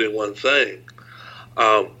forgetting one thing.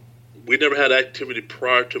 We never had activity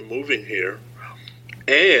prior to moving here,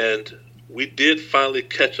 and we did finally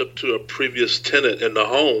catch up to a previous tenant in the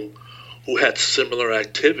home who had similar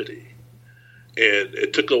activity. And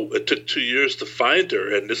it took 2 years to find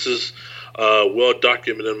her, and this is well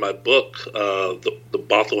documented in my book, the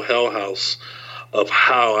Bothell Hell House, of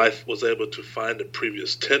how I was able to find the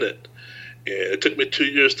previous tenant. And it took me 2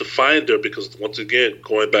 years to find her, because once again,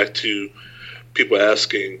 going back to people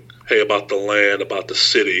asking, hey, about the land, about the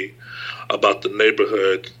city, about the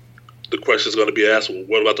neighborhood, the question is going to be asked, well,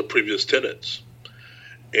 what about the previous tenants?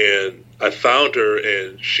 And I found her,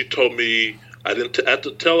 and she told me, I didn't have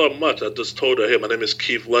to tell her much. I just told her, hey, my name is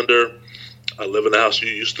Keith Linder. I live in the house you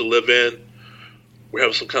used to live in. We're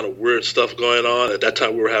having some kind of weird stuff going on. At that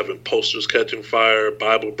time, we were having posters catching fire,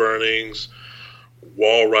 Bible burnings,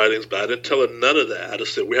 wall writings, but I didn't tell her none of that. I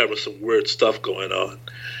just said, we're having some weird stuff going on.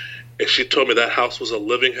 And she told me that house was a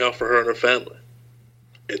living hell for her and her family.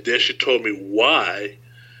 And then she told me why.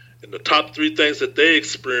 And the top 3 things that they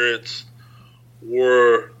experienced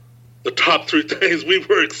were the top 3 things we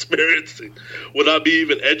were experiencing, without me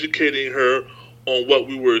even educating her on what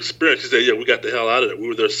we were experiencing. She said, yeah, we got the hell out of there. We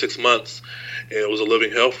were there 6 months, and it was a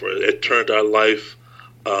living hell for us. It turned our life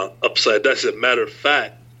upside down. As a matter of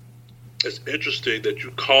fact, it's interesting that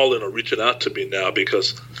you calling or reaching out to me now,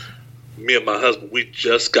 because me and my husband, we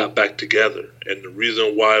just got back together, and the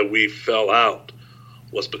reason why we fell out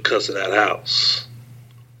was because of that house.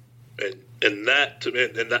 And that to me,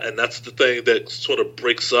 and that's the thing that sort of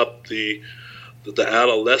breaks up the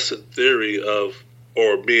adolescent theory of,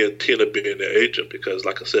 or me and Tina being the agent, because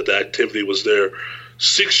like I said, the activity was there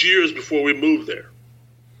 6 years before we moved there.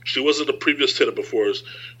 She wasn't the previous tenant before us.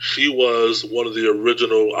 She was one of the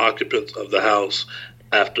original occupants of the house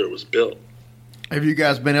after it was built. Have you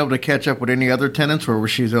guys been able to catch up with any other tenants, or was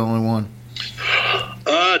she the only one?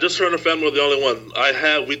 Just her and her family were the only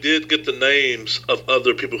one. We did get the names of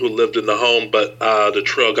other people who lived in the home, but the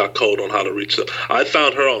trail got cold on how to reach them. I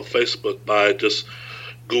found her on Facebook by just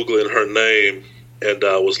Googling her name, and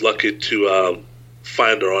was lucky to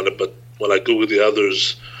find her on it. But when I Googled the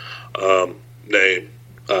other's name,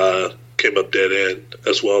 came up dead end,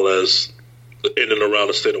 as well as in and around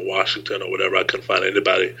the state of Washington or whatever. I couldn't find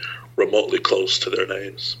anybody remotely close to their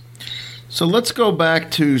names. So let's go back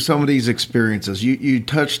to some of these experiences. You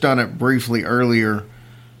touched on it briefly earlier.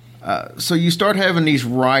 So you start having these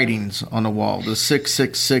writings on the wall, the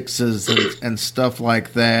 666s and stuff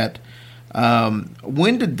like that.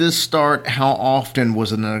 When did this start? How often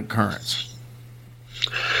was it an occurrence?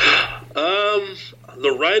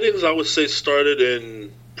 The writings, I would say, started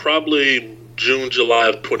in probably June, July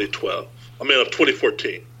of 2012. I mean, of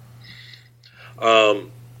 2014.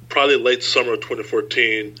 Probably late summer of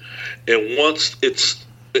 2014. And once the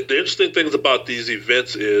interesting things about these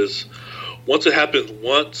events is once it happens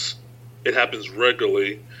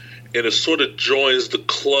regularly, and it sort of joins the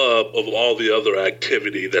club of all the other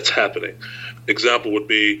activity that's happening. Example would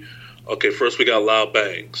be, okay, first we got loud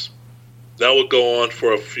bangs. That would go on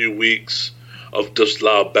for a few weeks of just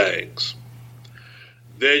loud bangs.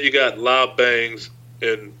 Then you got loud bangs,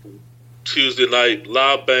 and Tuesday night,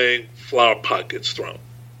 loud bang, flower pot gets thrown.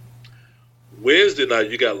 Wednesday night,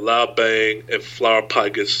 you got loud bang and flower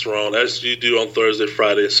pot gets thrown, as you do on Thursday,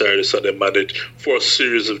 Friday, Saturday, Sunday, Monday, for a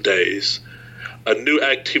series of days. A new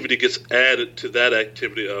activity gets added to that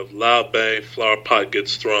activity of loud bang, flower pot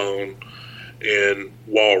gets thrown, and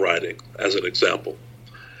wall writing, as an example.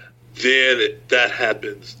 Then that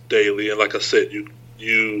happens daily, and like I said,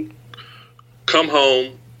 you come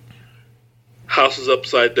home, house is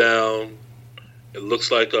upside down, it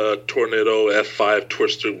looks like a tornado F5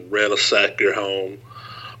 twister ransacked your home,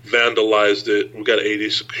 vandalized it, we got AD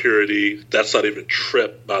security, that's not even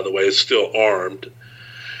tripped, by the way, it's still armed,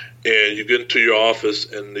 and you get into your office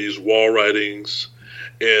and these wall writings,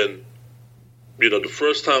 and the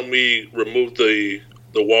first time we removed the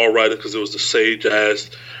wall writing because it was the sage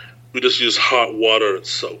asked, we just use hot water and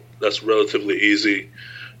soap. That's relatively easy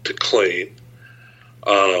to clean.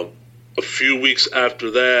 A few weeks after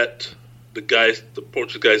that, the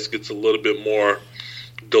Portuguese gets a little bit more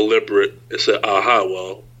deliberate and said,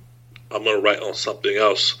 well, I'm going to write on something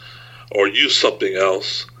else or use something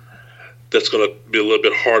else that's going to be a little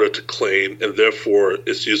bit harder to clean, and therefore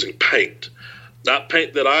it's using paint. Not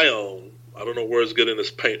paint that I own. I don't know where it's getting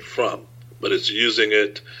this paint from, but it's using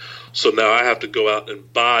it. So now I have to go out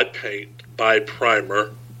and buy paint, buy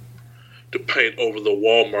primer to paint over the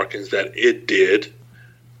wall markings that it did.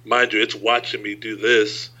 Mind you, it's watching me do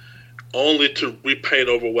this, only to repaint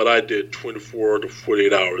over what I did 24 to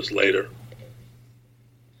 48 hours later.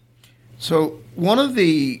 So one of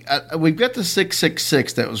the we've got the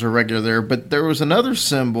 666 that was irregular there, but there was another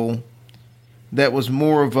symbol that was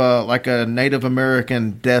more of like a Native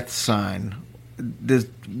American death sign.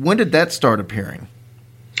 When did that start appearing?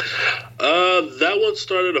 That one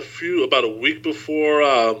started about a week before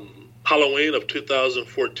Halloween of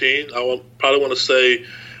 2014. I probably want to say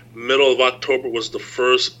middle of October was the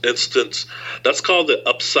first instance. That's called the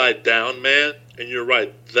Upside Down Man, and you're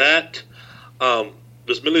right. That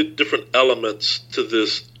there's many different elements to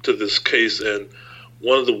this case, and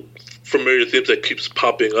one of the familiar themes that keeps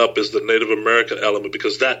popping up is the Native American element,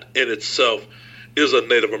 because that in itself is a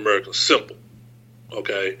Native American symbol.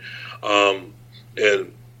 Okay,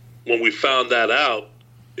 and when we found that out,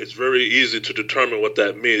 it's very easy to determine what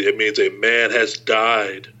that means. It means a man has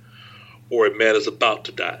died or a man is about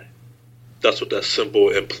to die. That's what that symbol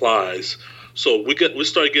implies. So we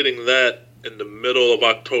started getting that in the middle of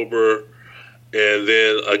October, and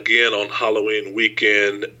then again on Halloween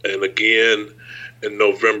weekend, and again in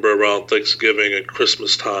November around Thanksgiving and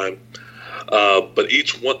Christmas time. But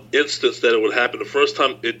each one instance that it would happen, the first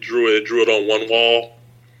time it drew it on one wall.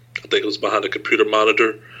 I think it was behind a computer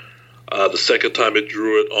monitor. The second time it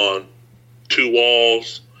drew it on 2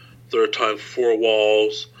 walls. Third time 4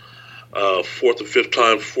 walls. Fourth and fifth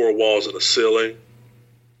time 4 walls and a ceiling.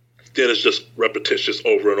 Then it's just repetitious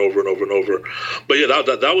over and over and over and over. But yeah,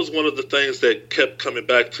 that was one of the things that kept coming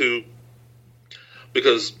back to,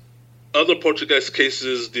 because other Portuguese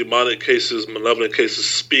cases, demonic cases, malevolent cases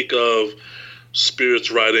speak of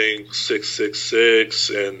spirits writing 666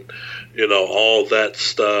 and all that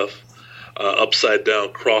stuff, upside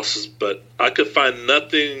down crosses, but I could find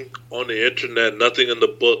nothing on the internet, nothing in the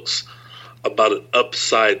books about an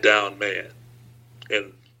upside down man.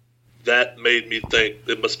 And that made me think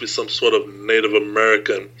there must be some sort of Native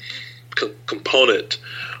American component,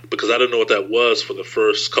 because I didn't know what that was for the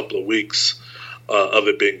first couple of weeks of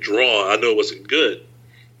it being drawn. I knew it wasn't good,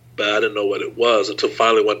 but I didn't know what it was until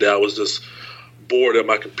finally one day I was just bored at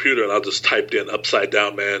my computer and I just typed in upside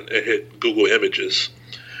down man and hit Google Images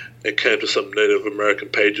and came to some Native American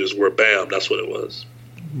pages where, bam, that's what it was.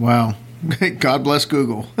 Wow. God bless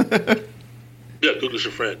Google. Yeah, Google's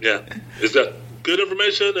your friend, yeah. Is that good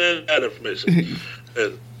information and bad information?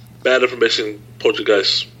 And bad information,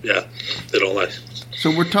 Portuguese, yeah, they don't like.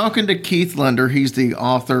 So we're talking to Keith Linder. He's the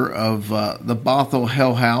author of the Bothell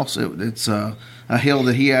Hell House. It's a hill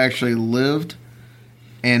that he actually lived.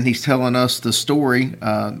 and he's telling us the story.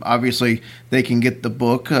 Obviously, they can get the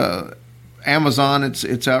book. Amazon,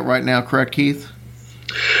 it's out right now, correct, Keith?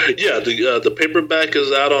 Yeah, the paperback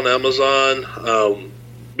is out on Amazon.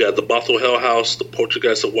 The Bothell Hell House, The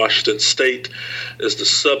Poltergeist of Washington State is the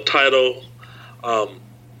subtitle.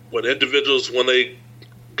 When they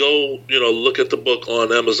go, look at the book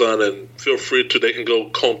on Amazon, and feel free to, they can go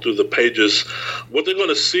comb through the pages. What they're going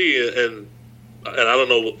to see, and I don't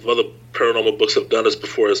know if other paranormal books have done this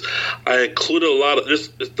before, is I included a lot of this.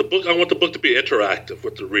 The book, I want the book to be interactive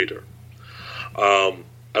with the reader. I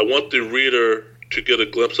want the reader to get a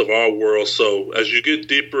glimpse of our world. So as you get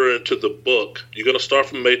deeper into the book, you're going to start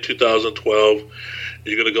from May 2012.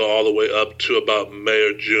 You're going to go all the way up to about May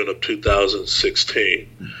or June of 2016.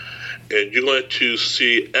 And you're going to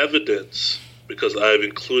see evidence, because I've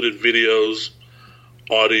included videos,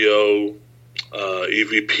 audio,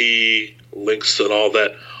 EVP, links and all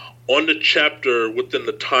that on the chapter within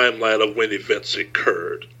the timeline of when events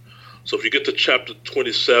occurred. So if you get to chapter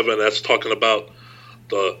 27, that's talking about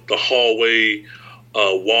the hallway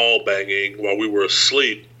wall banging while we were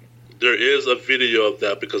asleep. There is a video of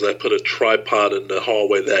that because I put a tripod in the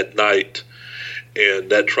hallway that night, and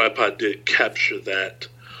that tripod did capture that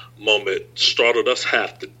moment. Startled us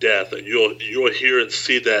half to death, and you'll hear and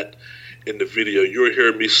see that in the video. You'll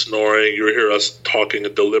hear me snoring. You'll hear us talking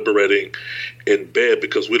and deliberating in bed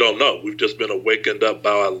because we don't know. We've just been awakened up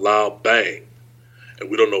by a loud bang, and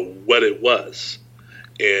we don't know what it was.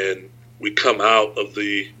 And we come out of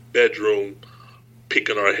the bedroom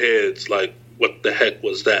peeking our heads like, what the heck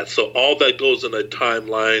was that? So all that goes in a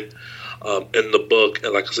timeline in the book.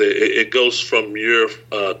 And like I say, it goes from year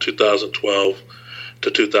 2012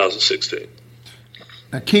 to 2016.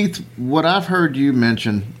 Now, Keith, what I've heard you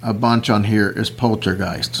mention a bunch on here is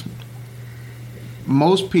poltergeists.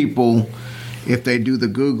 Most people, if they do the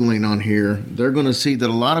Googling on here, they're going to see that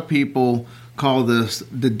a lot of people call this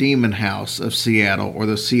the Demon House of Seattle, or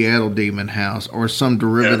the Seattle Demon House, or some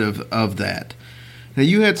derivative of that. Now,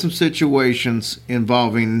 you had some situations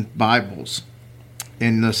involving Bibles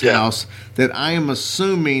in this house that I am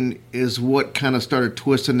assuming is what kind of started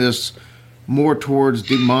twisting this more towards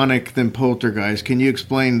demonic than poltergeist. Can you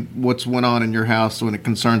explain what's went on in your house when it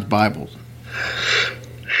concerns Bibles?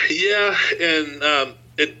 Yeah, and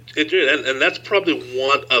it did, and that's probably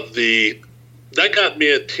one of the that got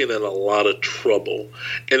me and Tina in a lot of trouble,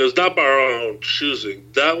 and it was not by our own choosing.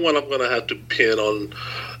 That one I'm going to have to pin on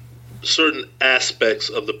certain aspects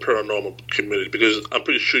of the paranormal community, because I'm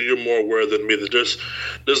pretty sure you're more aware than me that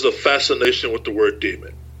there's a fascination with the word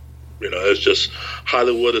demon. It's just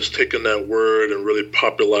Hollywood has taken that word and really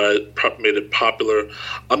made it popular.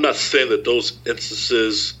 I'm not saying that those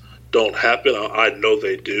instances don't happen. I know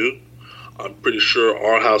they do. I'm pretty sure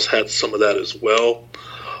our house had some of that as well.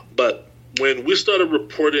 But when we started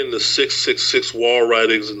reporting the 666 wall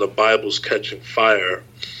writings and the Bibles catching fire,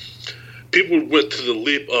 people went to the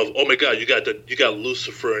leap of, oh my God, you got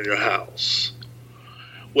Lucifer in your house,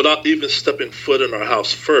 without even stepping foot in our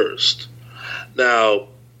house first. Now,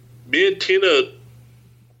 me and Tina,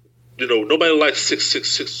 nobody likes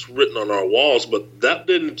 666 written on our walls, but that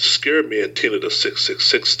didn't scare me and Tina, the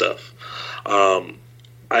 666 stuff.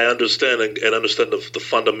 I understand and understand the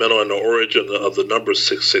fundamental and the origin of the number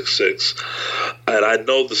 666. And I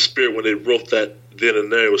know the spirit, when they wrote that then and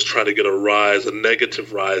there, was trying to get a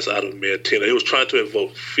negative rise out of me and Tina. He was trying to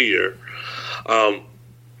invoke fear. I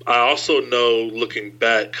also know, looking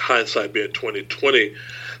back, hindsight being 2020,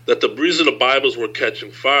 that the reason the Bibles were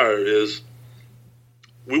catching fire is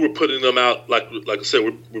we were putting them out, like I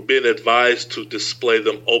said, we're being advised to display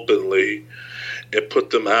them openly and put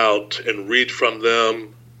them out and read from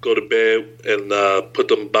them, go to bed and put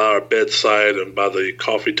them by our bedside and by the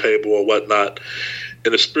coffee table or whatnot.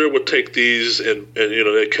 And the spirit would take these and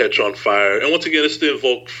they catch on fire. And once again, it's to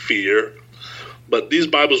invoke fear. But these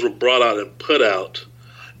Bibles were brought out and put out.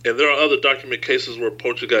 And there are other documented cases where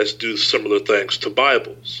poltergeists do similar things to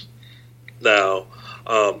Bibles. Now,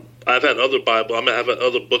 I've had other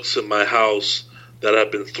other books in my house that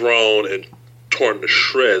have been thrown and torn to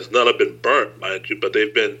shreds. None have been burnt, mind you, but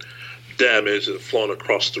they've been damaged and flown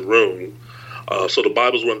across the room. So the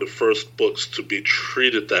Bible's one of the first books to be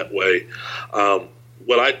treated that way.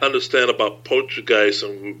 What I understand about poltergeists,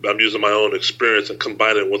 and I'm using my own experience and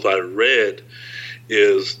combining what I read,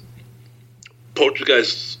 is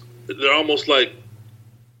poltergeists, they're almost like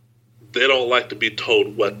they don't like to be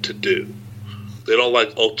told what to do. They don't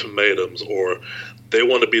like ultimatums, or they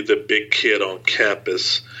want to be the big kid on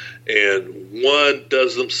campus. And one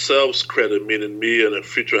does themselves credit, meaning me and the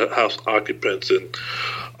future house occupants, and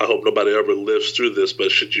I hope nobody ever lives through this, but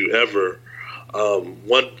should you ever,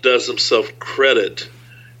 one does himself credit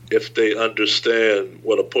if they understand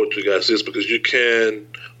what a poltergeist is, because you can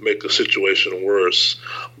make a situation worse.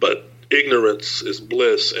 But ignorance is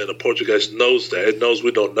bliss, and a poltergeist knows that. It knows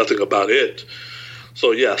we know nothing about it.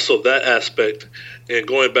 So that aspect, and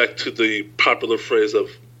going back to the popular phrase of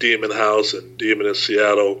Demon House and Demon in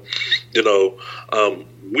Seattle,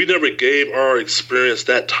 we never gave our experience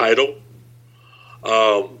that title.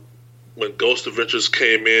 When Ghost Adventures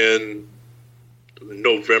came in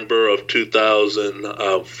November of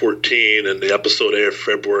 2014 and the episode aired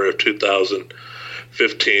February of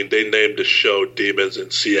 2015, they named the show Demons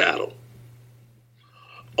in Seattle.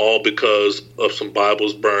 All because of some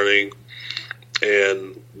Bibles burning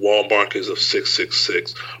and wall markings of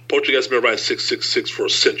 666. Poltergeists have been writing 666 for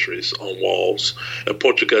centuries on walls, and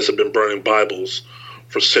poltergeists have been burning Bibles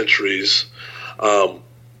for centuries.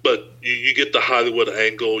 But you get the Hollywood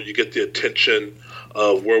angle, you get the attention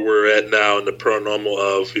of where we're at now in the paranormal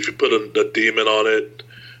of, if you put a demon on it,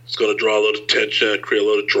 it's going to draw a little attention, create a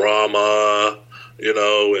little drama, and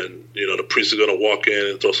the priest is going to walk in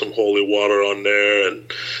and throw some holy water on there,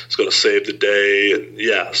 and it's going to save the day. And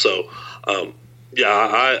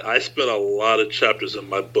I spent a lot of chapters in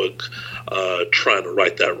my book trying to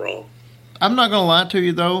right that wrong. I'm not going to lie to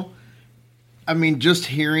you, though. I mean, just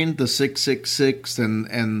hearing the 666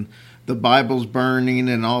 and the Bible's burning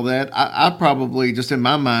and all that, I probably, just in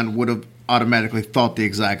my mind, would have automatically thought the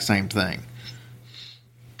exact same thing.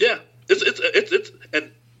 Yeah, it's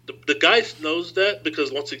and the guy knows that,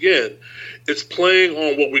 because once again, it's playing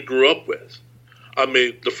on what we grew up with. I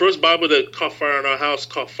mean, the first Bible that caught fire in our house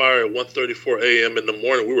caught fire at 1:34 a.m. in the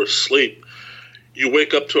morning. We were asleep. You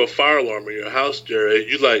wake up to a fire alarm in your house, Jerry.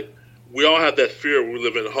 We all have that fear when we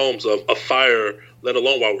live in homes of a fire, let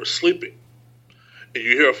alone while we're sleeping. And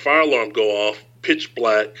you hear a fire alarm go off, pitch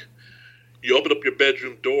black. You open up your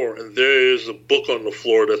bedroom door, and there is a book on the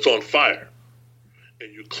floor that's on fire.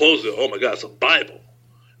 And you close it. Oh, my God, it's a Bible.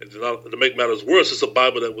 And to make matters worse, it's a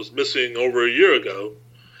Bible that was missing over a year ago.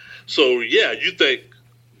 So, yeah, you think,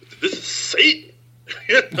 this is Satan.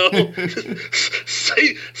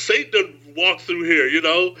 Satan walk through here,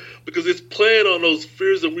 because it's playing on those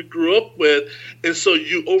fears that we grew up with. And so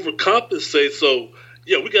you overcompensate. So,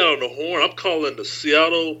 yeah, we got on the horn. I'm calling the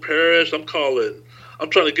Seattle parish. I'm trying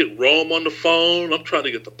to get Rome on the phone. I'm trying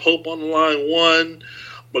to get the Pope on the line one.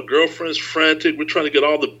 My girlfriend's frantic. We're trying to get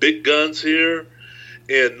all the big guns here.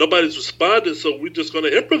 And nobody's responding, so we're just going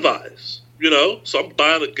to improvise, So I'm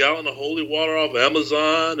buying a gallon of holy water off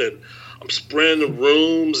Amazon, and I'm spraying the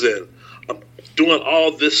rooms, and I'm doing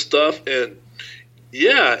all this stuff. And,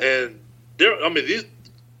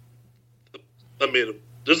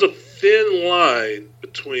 there's a thin line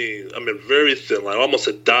very thin line, almost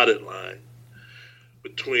a dotted line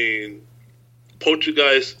between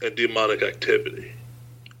poltergeist and demonic activity.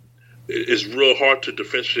 It's real hard to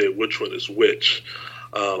differentiate which one is which.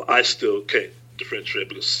 I still can't differentiate,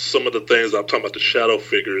 because some of the things I'm talking about, the shadow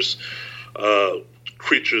figures,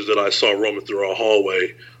 creatures that I saw roaming through our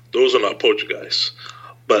hallway, those are not poltergeists.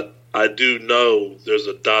 But I do know there's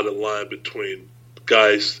a dotted line between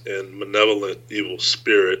geist and malevolent evil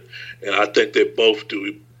spirit, and I think they both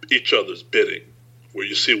do each other's bidding. Where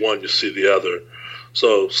you see one, you see the other.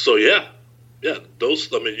 So yeah,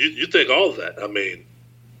 those. You think all of that.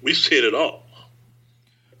 We've seen it all.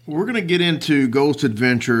 We're going to get into Ghost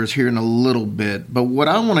Adventures here in a little bit, but what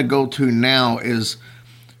I want to go to now is,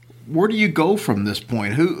 where do you go from this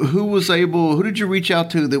point? Who did you reach out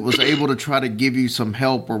to that was able to try to give you some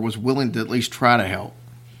help, or was willing to at least try to help?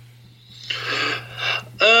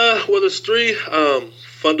 Well, there's three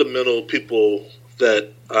fundamental people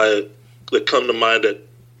that come to mind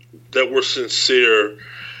that were sincere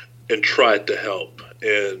and tried to help.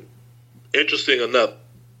 And interesting enough,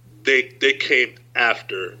 they came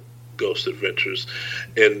after Ghost Adventures.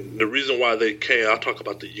 And the reason why they came, I'll talk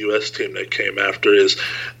about the U.S. team that came after, is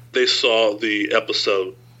they saw the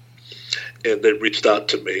episode and they reached out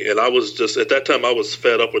to me. And I was just, at that time, I was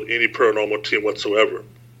fed up with any paranormal team whatsoever,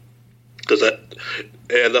 because it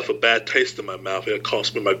had left a bad taste in my mouth. It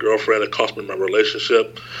cost me my girlfriend. It cost me my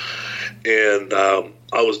relationship. And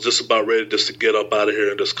I was just about ready just to get up out of here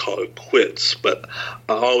and just call it quits. But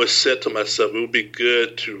I always said to myself, it would be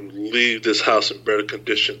good to leave this house in better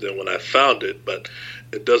condition than when I found it. But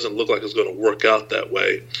it doesn't look like it's going to work out that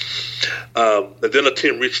way. And then a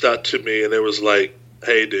team reached out to me, and it was like,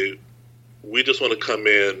 hey, dude, we just want to come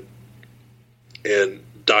in and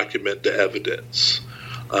document the evidence.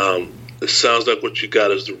 It sounds like what you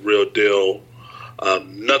got is the real deal.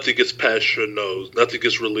 Nothing gets past your nose. Nothing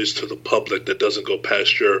gets released to the public that doesn't go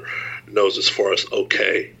past your nose as far as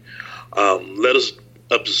okay. Let us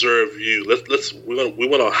observe you. We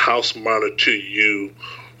want to house monitor you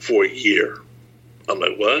for a year. I'm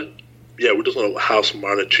like, what? Yeah, we're just going to house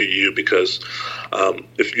monitor you because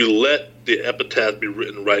if you let the epitaph be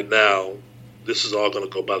written right now, this is all going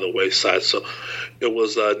to go by the wayside. So it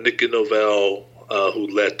was Nikki Novell who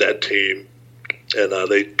led that team, and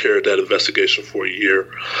they carried that investigation for a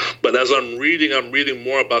year. But as I'm reading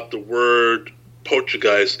more about the word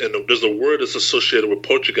poltergeist, and there's a word that's associated with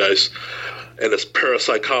poltergeist, and it's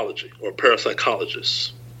parapsychology or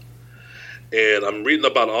parapsychologists. And I'm reading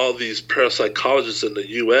about all these parapsychologists in the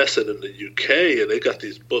U.S. and in the U.K., and they got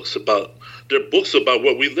these books about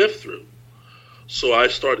what we lived through. So I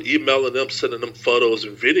started emailing them, sending them photos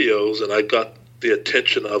and videos, and I got the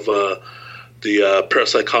attention of the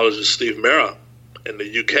parapsychologist Steve Mera in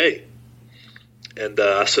the UK. And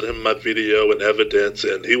I sent him my video and evidence,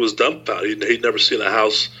 and he was dumbfounded. He'd never seen a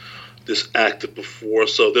house this active before.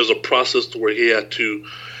 So there's a process to where he had to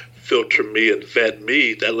filter me and vet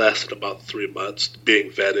me. That lasted about 3 months,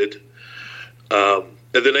 being vetted. And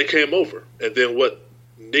then they came over. And then what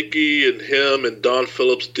Nikki and him and Don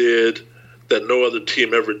Phillips did that no other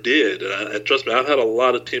team ever did. And trust me, I've had a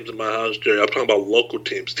lot of teams in my house, Jerry. I'm talking about local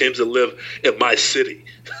teams that live in my city.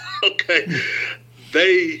 Okay?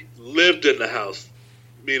 They lived in the house,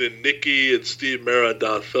 meaning Nikki and Steve Mera and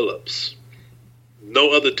Don Phillips.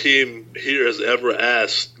 No other team here has ever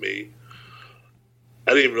asked me.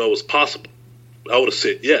 I didn't even know it was possible. I would have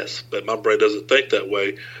said yes, but my brain doesn't think that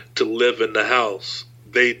way, to live in the house.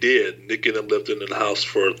 They did. Nikki and them lived in the house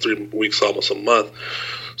for 3 weeks, almost a month.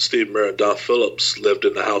 Steve Mera and Don Phillips lived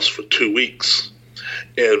in the house for 2 weeks.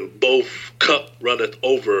 And both cup runneth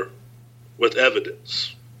over with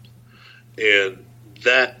evidence. And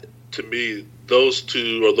that, to me, those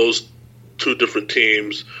two different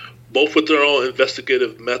teams, both with their own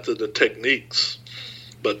investigative methods and techniques,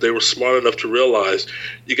 but they were smart enough to realize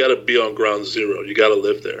you got to be on ground zero. You got to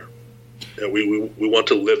live there. And we want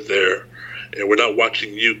to live there. And we're not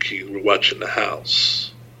watching you, Keith. We're watching the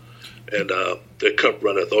house. And their cup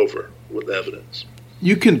runneth over with evidence.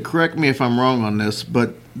 You can correct me if I'm wrong on this,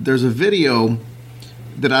 but there's a video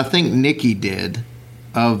that I think Nikki did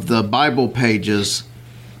of the Bible pages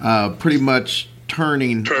pretty much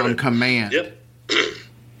turning on command. Yep.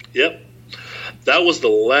 Yep. That was the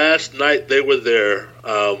last night they were there.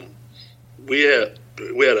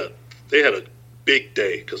 They had a big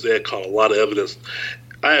day because they had caught a lot of evidence.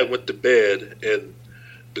 I had went to bed, and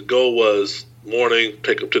the goal was morning,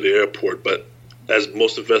 take them to the airport. But as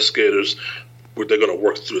most investigators, they're going to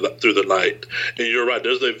work through the night. And you're right.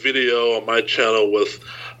 There's a video on my channel with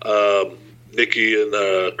Nikki and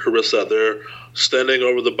Carissa. They're standing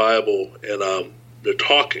over the Bible, and they're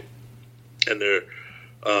talking, and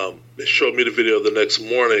they showed me the video the next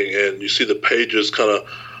morning, and you see the pages kind of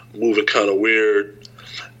moving kind of weird.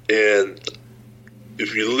 And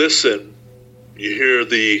if you listen, you hear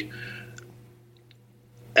the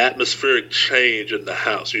atmospheric change in the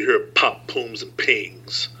house. You hear pop, pooms, and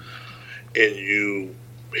pings. And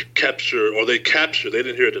they capture, they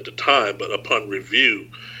didn't hear it at the time, but upon review,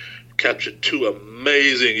 captured 2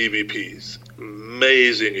 amazing EVPs.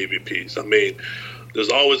 Amazing EVPs. I mean, there's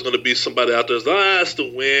always going to be somebody out there that's, that's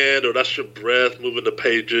the wind, or that's your breath moving the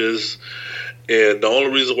pages. And the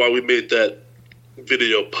only reason why we made that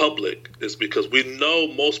video public is because we know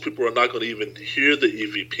most people are not going to even hear the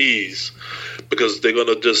EVPs because they're going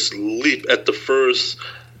to just leap at the first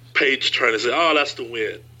page turn and say, oh, that's the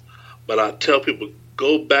wind. But I tell people,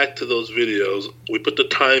 go back to those videos. We put the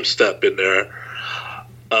timestamp in there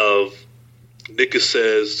of Nikki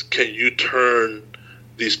says, can you turn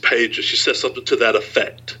these pages? She says something to that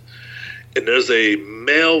effect. And there's a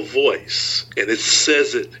male voice, and it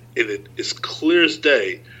says it, and it's clear as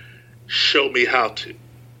day, show me how to.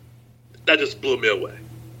 That just blew me away.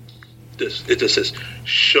 It just says,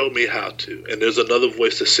 show me how to. And there's another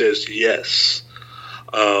voice that says yes.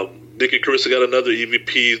 Nikki and Carissa got another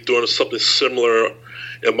EVP doing something similar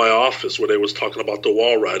in my office where they was talking about the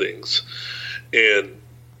wall writings. And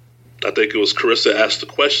I think it was Carissa asked the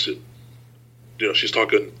question. You know, she's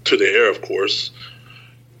talking to the air, of course.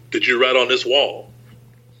 Did you write on this wall?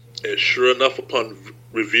 And sure enough, upon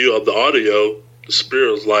review of the audio, the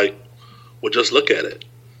spirit was like, well, just look at it.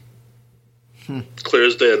 Clear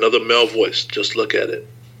as day, another male voice, just look at it.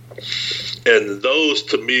 And those,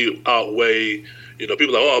 to me, outweigh,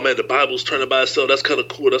 people are like, oh, man, the Bible's turning by itself. That's kind of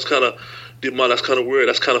cool. That's kind of demonic. That's kind of weird.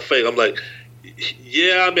 That's kind of fake. I'm like,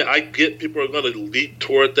 yeah, I mean, I get people are going to leap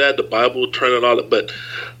toward that, the Bible turning all that, but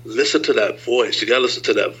listen to that voice. You got to listen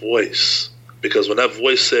to that voice. Because when that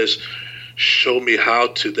voice says, show me how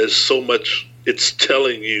to, there's so much it's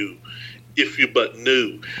telling you if you but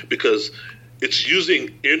knew. Because it's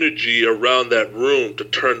using energy around that room to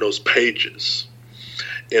turn those pages.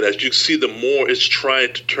 And as you see, the more it's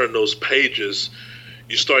trying to turn those pages,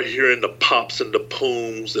 you start hearing the pops and the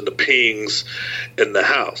pooms and the pings in the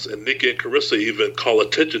house. And Nikki and Carissa even call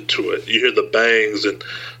attention to it. You hear the bangs and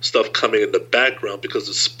stuff coming in the background because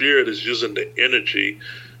the spirit is using the energy,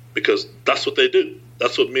 because that's what they do.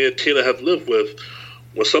 That's what me and Tina have lived with.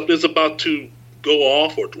 When something's about to go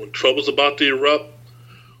off or when trouble's about to erupt,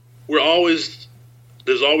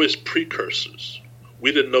 there's always precursors.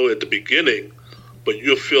 We didn't know at the beginning, but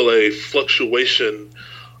you'll feel a fluctuation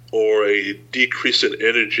or a decrease in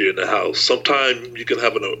energy in the house. Sometimes you can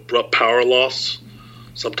have an abrupt power loss.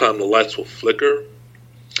 Sometimes the lights will flicker.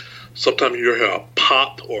 Sometimes you'll hear a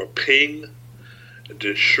pop or a ping. And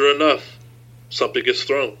then sure enough, something gets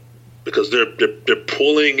thrown because they're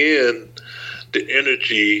pulling in the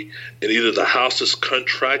energy, and either the house is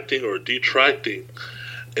contracting or detracting.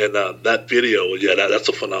 And that video, that's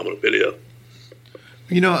a phenomenal video.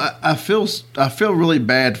 You know, I feel really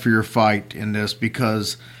bad for your fight in this,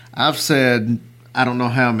 because I've said, I don't know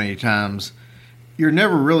how many times, you're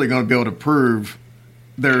never really going to be able to prove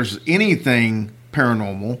there's anything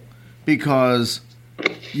paranormal, because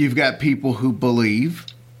you've got people who believe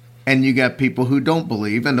and you got people who don't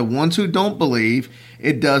believe. And the ones who don't believe,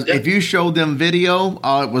 it does. If you show them video,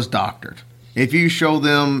 it was doctored. If you show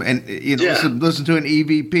them and listen to an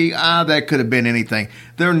EVP, that could have been anything.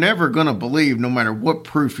 They're never going to believe, no matter what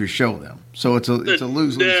proof you show them. So it's a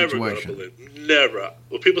lose-lose situation. Never.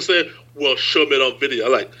 When people say, "Well, show me it on video,"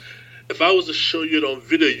 I'm like, if I was to show you it on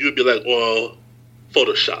video, you'd be like, "Well,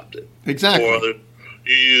 photoshopped it." Exactly. Or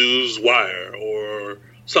you use wire or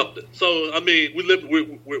something. So I mean,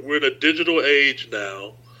 we're in a digital age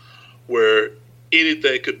now where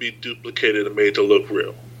anything could be duplicated and made to look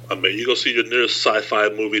real. I mean, you go see your nearest sci-fi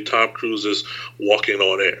movie, Tom Cruise is walking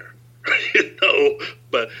on air,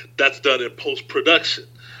 but that's done in post-production.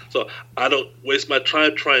 So I don't waste my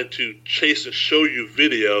time trying to chase and show you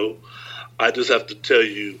video. I just have to tell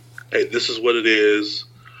you, hey, this is what it is.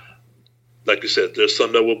 Like you said, there's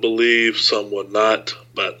some that will believe, some will not,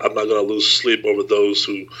 but I'm not going to lose sleep over those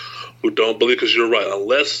who don't believe, because you're right.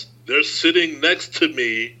 Unless they're sitting next to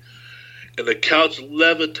me and the couch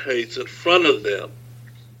levitates in front of them,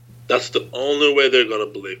 that's the only way they're going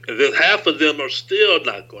to believe. And then half of them are still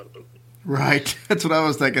not going to believe. Right. That's what I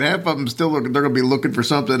was thinking. Half of them still looking. They're going to be looking for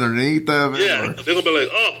something underneath of it. Yeah. They're going to be like,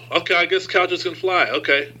 oh, okay, I guess couches can fly.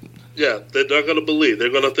 Okay. Yeah. They're not going to believe.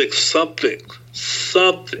 They're going to think something.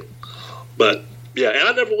 But, yeah. And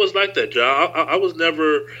I never was like that, John. I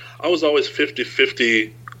was always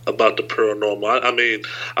 50-50 about the paranormal. I mean,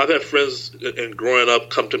 I've had friends in growing up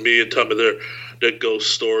come to me and tell me their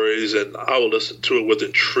ghost stories, and I will listen to it with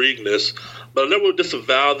intrigueness, but I never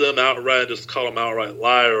disavow them outright, just call them outright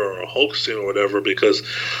liar or hoaxing or whatever, because,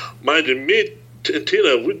 mind you, me and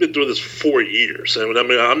Tina, we've been doing this 4 years. And I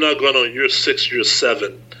mean, I'm not going on year 6, year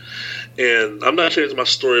 7, and I'm not changing my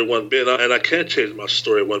story one bit, and I can't change my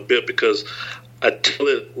story one bit because I tell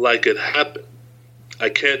it like it happened. I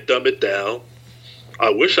can't dumb it down. I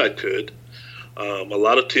wish I could. A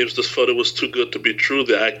lot of teams just felt it was too good to be true,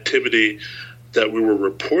 the activity that we were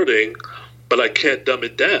reporting, but I can't dumb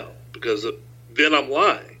it down because then I'm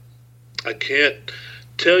lying. I can't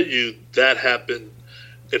tell you that happened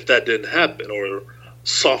if that didn't happen, or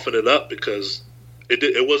soften it up because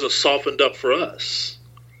it wasn't softened up for us.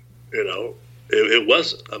 It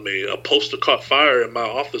wasn't. I mean, a poster caught fire in my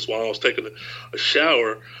office while I was taking a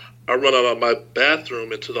shower. I run out of my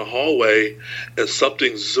bathroom into the hallway, and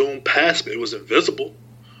something zoomed past me. It was invisible.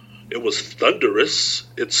 It was thunderous.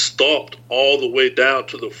 It stalked all the way down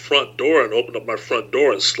to the front door and opened up my front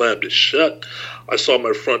door and slammed it shut. I saw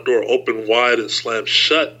my front door open wide and slammed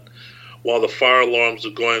shut while the fire alarms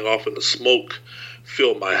were going off and the smoke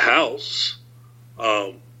filled my house.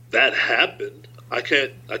 That happened. I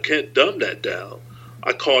can't dumb that down.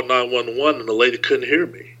 I called 911 and the lady couldn't hear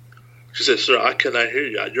me. She said, "Sir, I cannot hear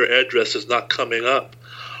you. Your address is not coming up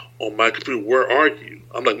on my computer. Where are you?"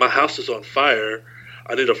 I'm like, "My house is on fire.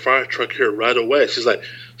 I need a fire truck here right away." She's like,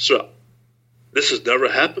 "Sir, this has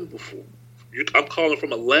never happened before. I'm calling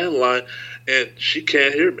from a landline, and she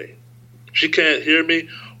can't hear me. She can't hear me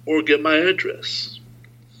or get my address."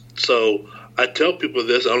 So I tell people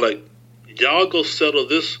this. I'm like, y'all go settle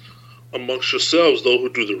this amongst yourselves, those who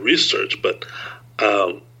do the research. But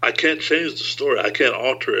I can't change the story. I can't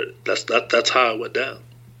alter it. That's how it went down.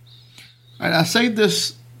 All right, I saved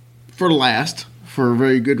this for last for a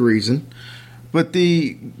very good reason. But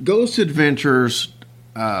the Ghost Adventures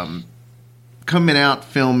coming out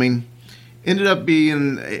filming ended up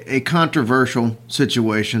being a controversial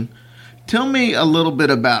situation. Tell me a little bit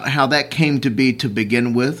about how that came to be to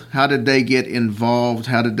begin with. How did they get involved?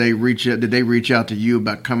 How did they reach out? Did they reach out to you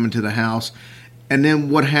about coming to the house? And then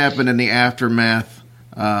what happened in the aftermath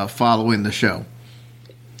following the show?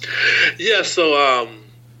 Yeah, so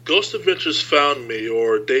Ghost Adventures found me,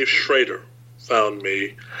 or Dave Schrader found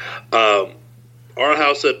me. Our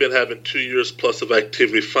house had been having 2 years plus of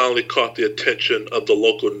activity, finally caught the attention of the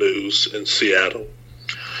local news in Seattle.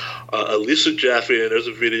 Elisa Jaffe, and there's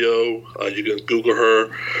a video, you can Google her,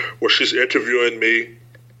 where she's interviewing me,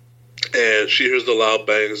 and she hears the loud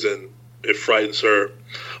bangs, and it frightens her.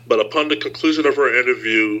 But upon the conclusion of her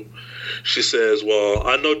interview, she says, well,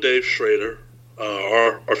 I know Dave Schrader.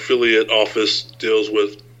 Our affiliate office deals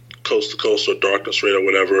with Coast to Coast or Darkness Radio or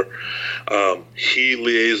whatever. He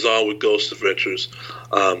liaison with Ghost Adventures.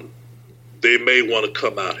 They may want to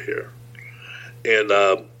come out here.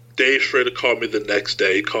 And Dave Schrader called me the next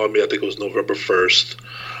day. He called me, I think it was November 1st,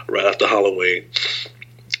 right after Halloween,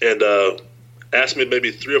 and asked me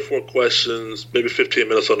maybe 3 or 4 questions, maybe 15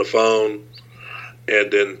 minutes on the phone,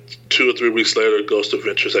 and then 2 or 3 weeks later, Ghost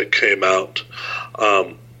Adventures had came out.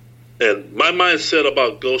 And my mindset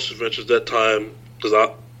about Ghost Adventures that time, because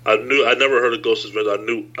I knew I never heard of Ghost Adventures. I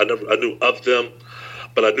knew of them,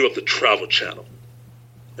 but I knew of the Travel Channel.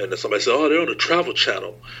 And then somebody said, "Oh, they're on the Travel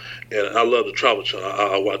Channel." And I love the Travel Channel.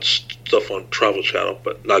 I watch stuff on Travel Channel,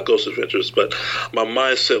 but not Ghost Adventures. But my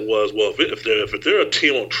mindset was, well, if they're a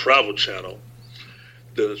team on Travel Channel,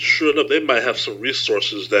 then sure enough, they might have some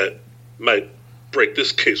resources that might break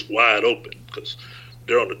this case wide open, because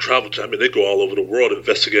they're on the Travel Channel. I mean, they go all over the world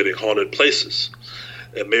investigating haunted places.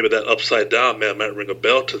 And maybe that Upside Down Man might ring a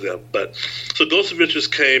bell to them. But so Ghost Adventures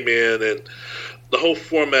came in, and the whole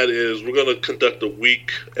format is we're going to conduct a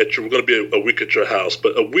week we're going to be a week at your house.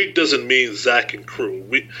 But a week doesn't mean Zach and crew.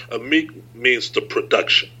 A week means the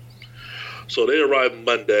production. So they arrive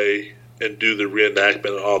Monday and do the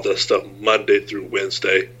reenactment and all that stuff Monday through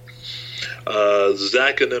Wednesday.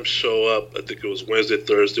 Zach and them show up, I think it was Wednesday,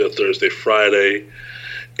 Thursday, or Thursday, Friday,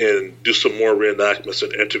 and do some more reenactments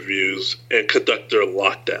and interviews and conduct their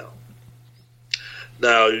lockdown.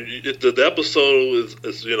 Now, the episode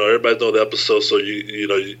is everybody knows the episode, so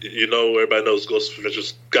everybody knows Ghost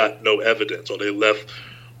Adventures got no evidence, or they left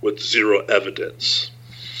with 0 evidence.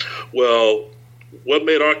 Well, what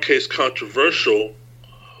made our case controversial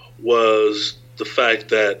was the fact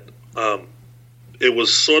that it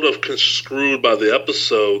was sort of construed by the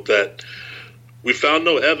episode that we found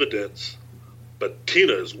no evidence, but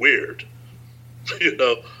Tina is weird.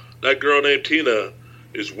 That girl named Tina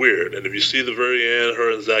is weird. And if you see the very end,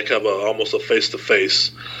 her and Zach have almost a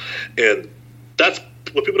face-to-face. And that's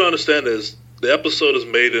what people don't understand is the episode is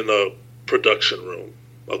made in a production room,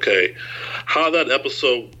 okay? How that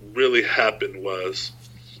episode really happened was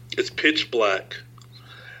it's pitch black.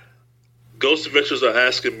 Ghost Adventures are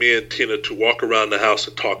asking me and Tina to walk around the house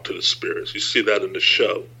and talk to the spirits. You see that in the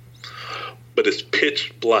show. But it's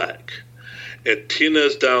pitch black. And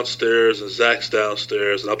Tina's downstairs and Zach's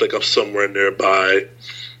downstairs, and I think I'm somewhere nearby.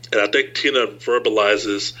 And I think Tina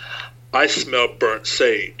verbalizes, "I smell burnt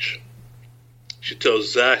sage." She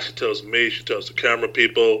tells Zach, she tells me, she tells the camera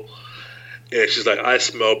people, and she's like, "I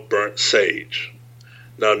smell burnt sage."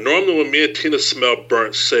 Now, normally when me and Tina smell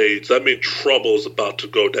burnt sage, that means trouble is about to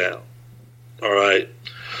go down. All right?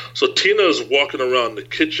 So Tina is walking around the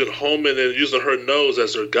kitchen, homing and using her nose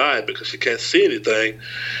as her guide because she can't see anything,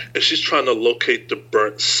 and she's trying to locate the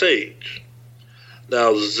burnt sage.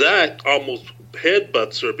 Now, Zach almost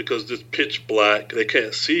headbutts her because it's pitch black. They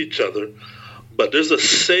can't see each other, but there's a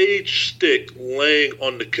sage stick laying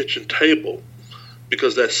on the kitchen table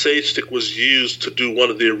because that sage stick was used to do one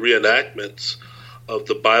of the reenactments of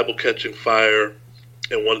the Bible catching fire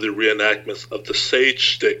and one of the reenactments of the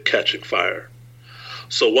sage stick catching fire.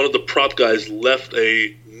 So one of the prop guys left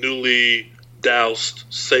a newly doused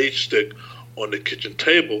sage stick on the kitchen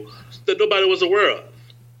table that nobody was aware of.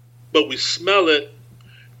 But we smell it.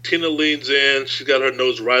 Tina leans in. She's got her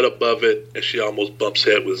nose right above it, and she almost bumps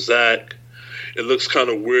head with Zach. It looks kind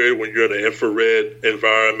of weird when you're in an infrared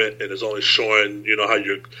environment and it's only showing, how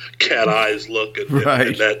your cat eyes look and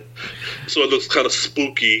that. So it looks kind of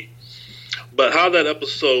spooky. But how that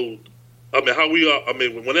episode... when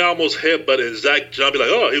they almost headbutted and Zach jumped, like,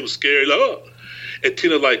 "Oh, he was scared," like, "Oh," and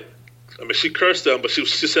Tina, she cursed them, but she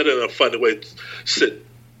said it in a funny way. She said,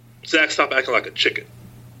 "Zach, stop acting like a chicken,"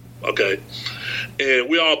 okay? And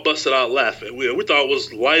we all busted out laughing. We thought it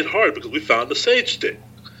was lighthearted because we found the sage stick.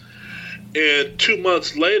 And 2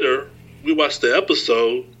 months later, we watched the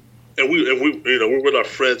episode, and we're with our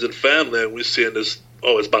friends and family, and we're seeing this.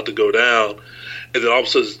 Oh, it's about to go down, and then all of a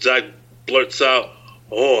sudden Zach blurts out,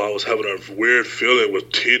 oh, I was having a weird feeling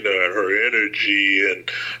with Tina and her energy and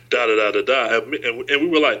da-da-da-da-da. And we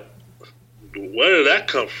were like, where did that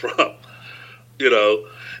come from? You know,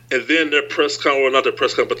 and then their press conference, well, not their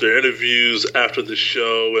press conference, but their interviews after the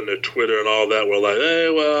show and their Twitter and all that were like, hey,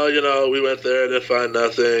 well, you know, we went there and didn't find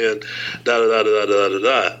nothing and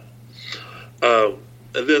da-da-da-da-da-da-da-da.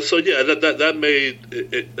 And then, so, yeah, that made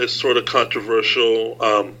it sort of controversial.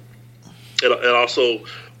 And also,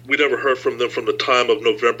 we never heard from them from the time of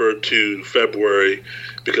November to February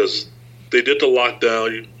because they did the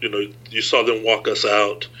lockdown. You know, you saw them walk us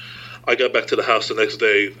out. I got back to the house the next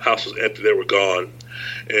day. The house was empty. They were gone.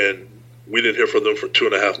 And we didn't hear from them for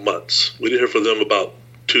 2.5 months. We didn't hear from them about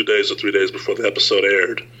 2 days or 3 days before the episode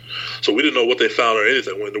aired. So we didn't know what they found or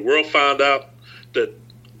anything. When the world found out that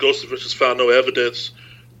Ghost Adventures found no evidence,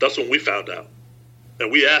 that's when we found out.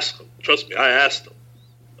 And we asked them. Trust me, I asked them.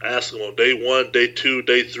 I asked them on day 1, day 2,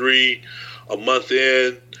 day 3, a month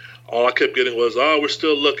in. All I kept getting was, we're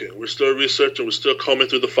still looking. We're still researching. We're still combing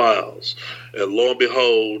through the files. And lo and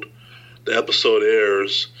behold, the episode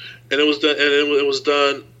airs. And it was done, it was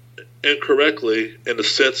done incorrectly in the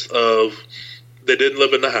sense of they didn't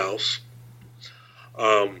live in the house.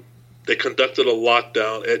 They conducted a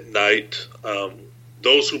lockdown at night.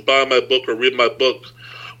 Those who buy my book or read my book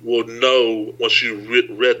will know once you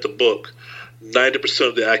read the book, 90%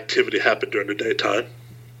 of the activity happened during the daytime.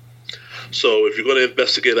 So if you're going to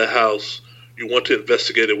investigate a house, you want to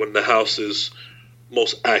investigate it when the house is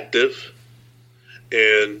most active.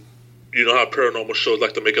 And you know how paranormal shows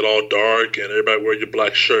like to make it all dark and everybody wear your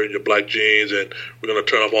black shirt and your black jeans and we're going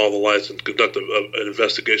to turn off all the lights and conduct an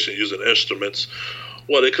investigation using instruments.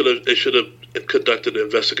 Well, they should have conducted an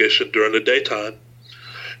investigation during the daytime.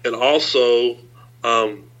 And also,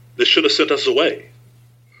 they should have sent us away.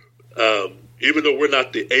 Even though we're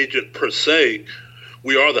not the agent per se,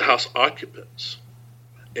 we are the house occupants.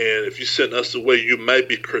 And if you send us away, you might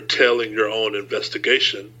be curtailing your own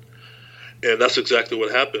investigation. And that's exactly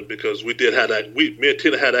what happened because me and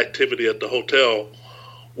Tina had activity at the hotel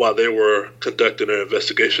while they were conducting their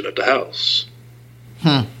investigation at the house.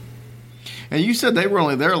 And you said they were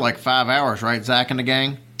only there like 5 hours, right, Zach and the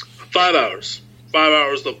gang? 5 hours. 5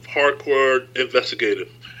 hours of hardcore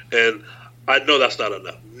investigative. And I know that's not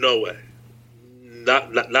enough. No way.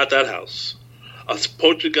 Not that house. A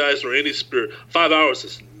poltergeist or any spirit, 5 hours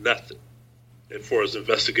is nothing as far as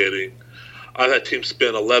investigating. I've had teams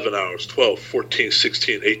spend 11 hours, 12, 14,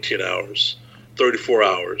 16, 18 hours, 34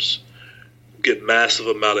 hours, get massive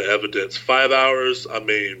amount of evidence. 5 hours, I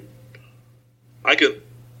mean, I can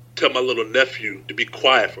tell my little nephew to be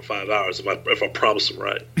quiet for 5 hours if I promise him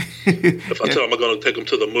right. If I tell him I'm going to take him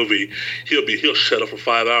to the movie, he'll shut up for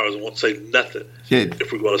 5 hours and won't say nothing. Yeah.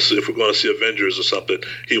 If we're going to see Avengers or something,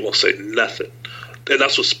 he won't say nothing. And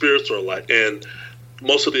that's what spirits are like. And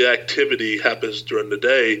most of the activity happens during the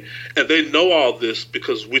day, and they know all this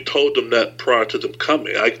because we told them that prior to them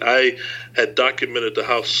coming. I had documented the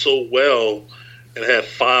house so well and had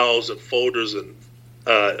files and folders and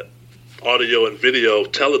audio and video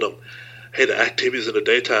telling them, hey, the activity's in the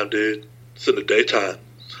daytime, dude. It's in the daytime.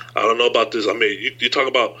 I don't know about this. I mean, you talk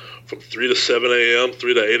about from 3 to 7 a.m.,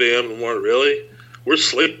 3 to 8 a.m. in the morning, really? We're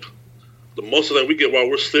asleep. The most of that we get while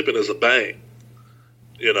we're sleeping is a bang.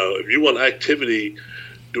 You know, if you want activity,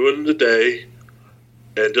 do it in the day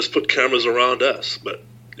and just put cameras around us. But,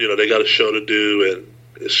 you know, they got a show to do, and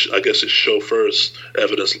I guess it's show first,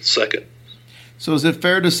 evidence second. So is it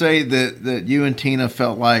fair to say that you and Tina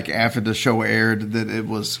felt like after the show aired that it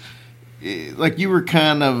was like you were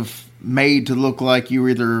kind of made to look like you were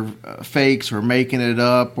either fakes or making it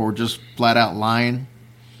up or just flat out lying?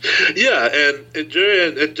 Yeah, and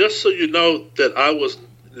Jerry, and just so you know that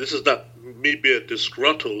this is not me being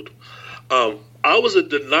disgruntled, I was in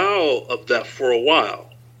denial of that for a while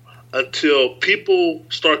until people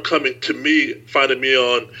start coming to me, finding me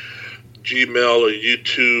on Gmail or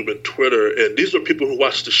YouTube and Twitter, and these are people who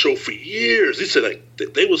watched the show for years. They said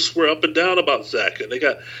they would swear up and down about Zach, and they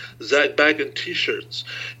got Zach back in T-shirts,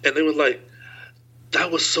 and they were like,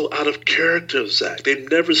 that was so out of character of Zach. They've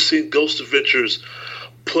never seen Ghost Adventures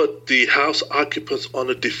put the house occupants on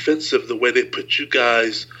the defensive the way they put you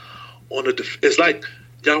guys on the defensive. It's like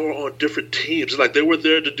y'all were on different teams. It's like they were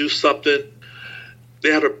there to do something.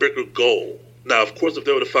 They had a bigger goal. Now, of course, if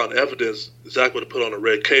they would have found evidence, Zach would have put on a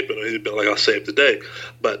red cape and he'd been like, I saved the day.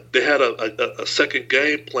 But they had a second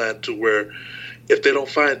game plan to where if they don't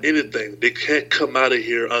find anything, they can't come out of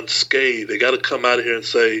here unscathed. They got to come out of here and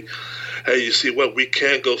say, hey, you see what? We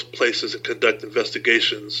can go places and conduct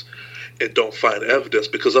investigations and don't find evidence.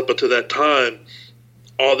 Because up until that time,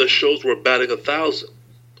 all the shows were batting 1,000.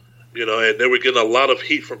 You know, and they were getting a lot of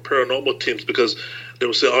heat from paranormal teams because They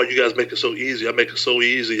would say, "Oh, you guys make it so easy. I make it so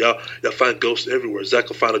easy. Y'all find ghosts everywhere. Zach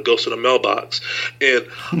will find a ghost in a mailbox." And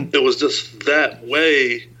it was just that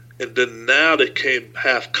way. And then now they came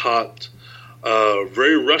half-cocked,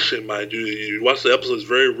 very rushing, mind you. You watch the episodes,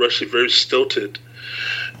 very rushy, very stilted,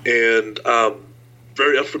 and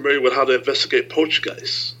very unfamiliar with how to investigate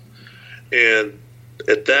poltergeists. And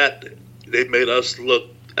at that, they made us look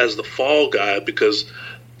as the fall guy because,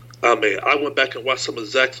 I went back and watched some of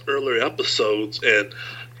Zach's earlier episodes, and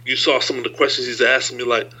you saw some of the questions he's asking me,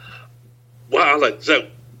 like, wow, like, Zach,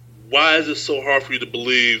 why is it so hard for you to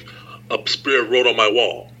believe a spirit wrote on my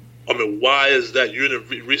wall? Why is that? You're a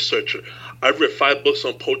researcher. I've read 5 books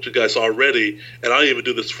on poltergeists already, and I don't even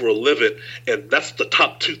do this for a living, and that's the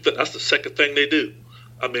top 2 that's the second thing they do.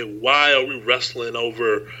 Why are we wrestling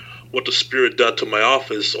over what the spirit done to my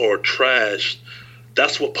office or trashed?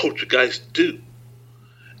 That's what poltergeists do.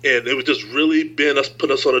 And it was just really put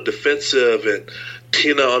us on a defensive, and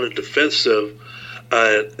Tina on a defensive.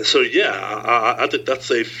 And so, I think that's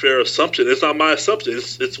a fair assumption. It's not my assumption.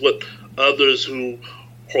 It's what others who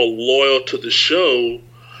are loyal to the show,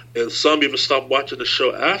 and some even stopped watching the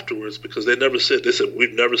show afterwards because they said,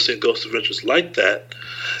 we've never seen Ghost Adventures like that.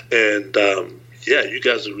 And, you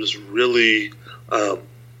guys are just really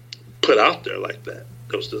put out there like that.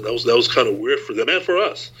 That was kind of weird for them and for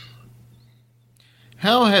us.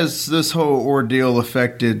 How has this whole ordeal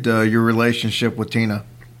affected your relationship with Tina?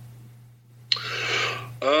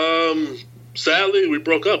 Sadly, we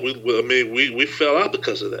broke up. We fell out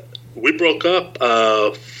because of that. We broke up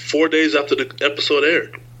 4 days after the episode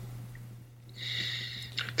aired.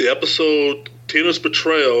 The episode, Tina's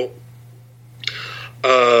Betrayal,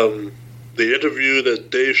 the interview that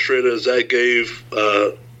Dave Schrader and Zach gave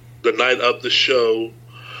the night of the show,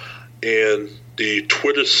 and the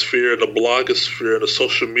Twitter sphere, the blogosphere, and the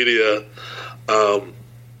social media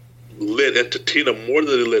lit into Tina more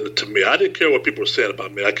than they lit into me. I didn't care what people were saying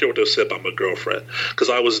about me. I cared what they were saying about my girlfriend because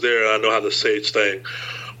I was there and I know how the Sage thing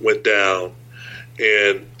went down.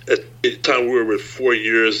 And at the time we were with 4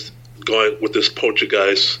 years going with this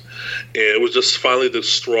poltergeist, and it was just finally the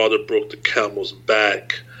straw that broke the camel's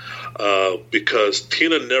back. Because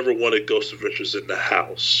Tina never wanted Ghost Adventures in the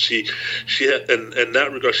house. She had, in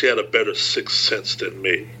that regard, she had a better sixth sense than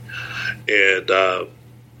me. And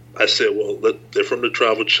I said, well, they're from the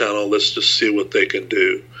Travel Channel. Let's just see what they can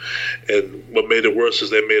do. And what made it worse is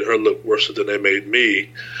they made her look worse than they made me.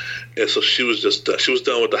 And so she was just she was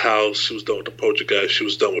done with the house. She was done with the poltergeist. She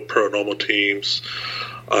was done with paranormal teams.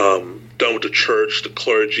 Done with the church, the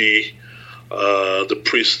clergy, the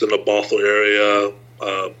priests in the Bothell area.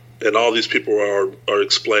 And all these people are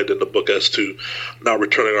explained in the book as to not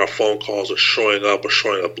returning our phone calls or showing up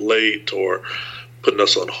late or putting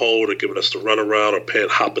us on hold or giving us the runaround or paying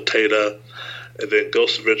hot potato. And then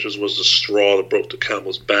Ghost Adventures was the straw that broke the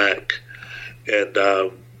camel's back. And,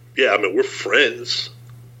 we're friends,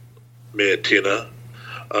 me and Tina.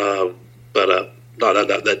 No,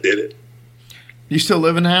 that did it. You still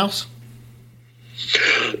live in the house?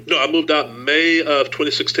 No, I moved out May of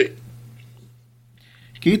 2016.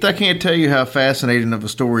 Keith, I can't tell you how fascinating of a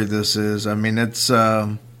story this is. It's.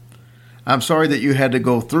 I'm sorry that you had to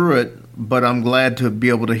go through it, but I'm glad to be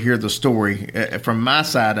able to hear the story from my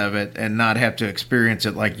side of it and not have to experience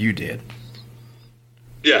it like you did.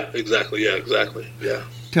 Yeah, exactly. Yeah.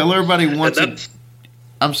 Tell everybody once.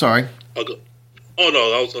 I'm sorry. I'll go. Oh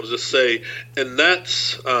no, I was going to just say, and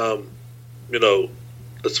that's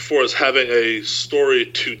as far as having a story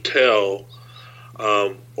to tell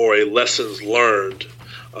or a lessons learned.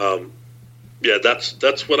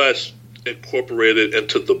 That's what I incorporated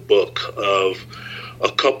into the book of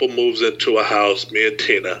a couple moves into a house, me and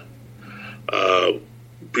Tina,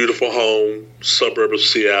 beautiful home, suburb of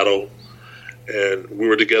Seattle, and we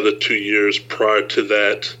were together 2 years prior to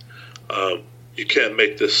that. You can't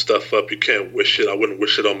make this stuff up. You can't wish it. I wouldn't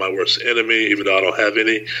wish it on my worst enemy, even though I don't have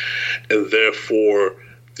any. And therefore,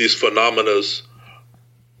 these phenomena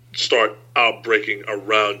start outbreaking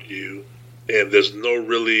around you. And there's no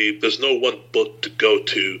one book to go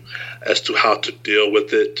to as to how to deal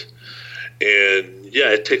with it. And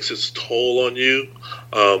it takes its toll on you.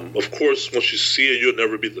 Of course, once you see it, you'll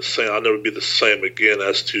never be the same. I'll never be the same again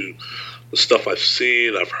as to the stuff I've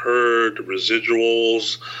seen, I've heard, the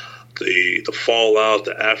residuals, the fallout,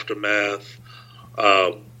 the aftermath.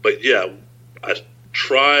 I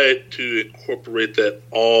try to incorporate that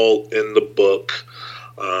all in the book.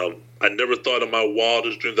 I never thought in my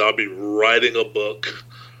wildest dreams that I'd be writing a book,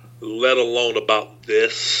 let alone about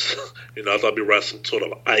this. I thought I'd be writing some sort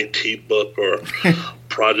of IT book or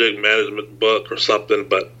project management book or something,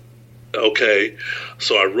 but okay.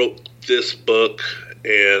 So I wrote this book,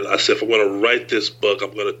 And I said, if I'm going to write this book,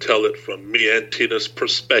 I'm going to tell it from me and Tina's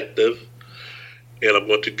perspective. And I'm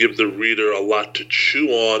going to give the reader a lot to chew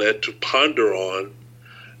on and to ponder on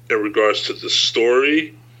in regards to the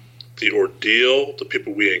story, the ordeal, the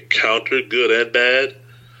people we encountered, good and bad,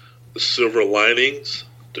 the silver linings,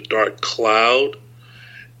 the dark cloud,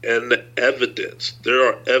 and the evidence. There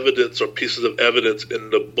are evidence or pieces of evidence in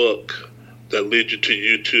the book that lead you to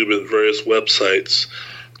YouTube and various websites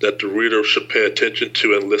that the reader should pay attention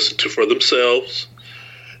to and listen to for themselves,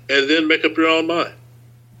 and then make up your own mind.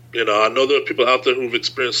 You know, I know there are people out there who've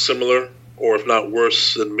experienced similar, or if not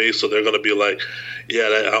worse than me, so they're going to be like,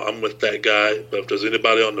 yeah, I'm with that guy. But if there's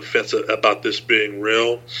anybody on the fence about this being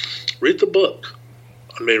real, read the book.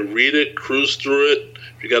 I mean, read it, cruise through it.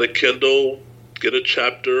 If you got a Kindle, get a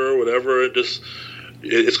chapter or whatever, and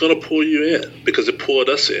it's going to pull you in, because it pulled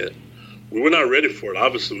us in. We were not ready for it.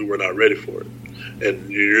 Obviously, we were not ready for it, and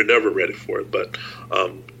you're never ready for it. But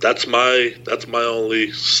that's my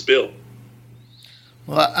only spill.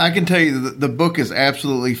 Well, I can tell you the book is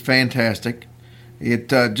absolutely fantastic.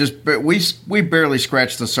 It we barely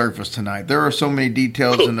scratched the surface tonight. There are so many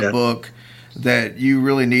details in the book that you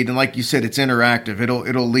really need, and like you said, it's interactive.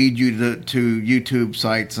 It'll lead you to YouTube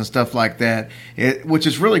sites and stuff like that, which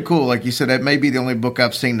is really cool. Like you said, that may be the only book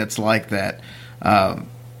I've seen that's like that.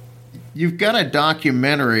 You've got a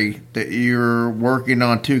documentary that you're working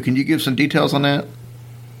on too. Can you give some details on that?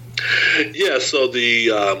 Yeah. So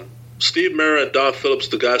the Steve Mera and Don Phillips,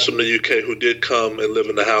 the guys from the UK who did come and live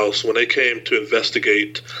in the house, when they came to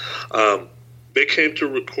investigate, they came to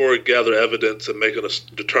record, gather evidence, and make a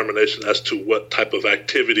determination as to what type of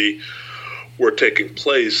activity were taking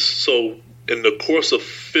place. So in the course of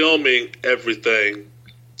filming everything,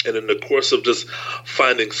 and in the course of just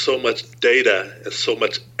finding so much data and so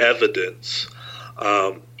much evidence,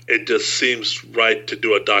 it just seems right to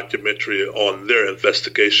do a documentary on their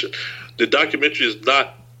investigation. The documentary is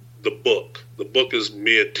not the book. The book is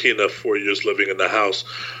me and Tina, 4 years living in the house.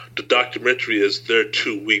 The documentary is their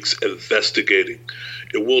 2 weeks investigating.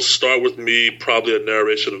 It will start with me, probably a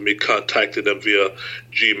narration of me contacting them via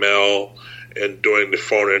Gmail and doing the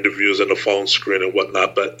phone interviews and the phone screen and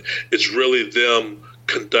whatnot, but it's really them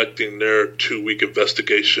conducting their 2 week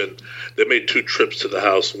investigation. They made 2 trips to the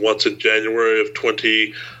house, once in January of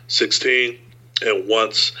 2016 and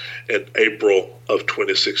once in April of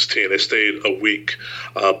 2016. They stayed a week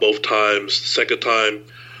both times. The second time,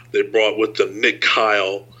 they brought with them Nick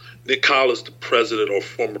Kyle. Nick Kyle is the president or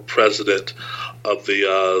former president of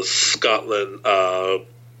the Scotland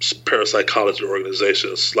Parapsychology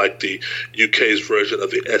Organization. It's like the UK's version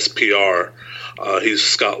of the SPR. He's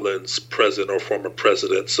Scotland's president or former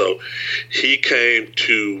president. So he came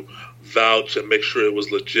to vouch and make sure it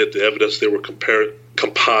was legit, the evidence they were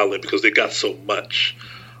compiling, because they got so much.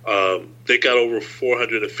 They got over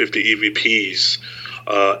 450 EVPs,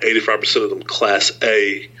 85% of them Class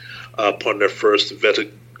A, upon their first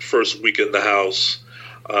week in the house.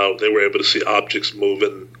 They were able to see objects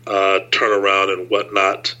moving, turn around and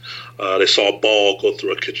whatnot. They saw a ball go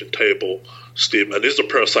through a kitchen table. And these are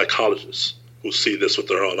parapsychologists who see this with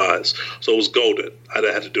their own eyes. So it was golden. I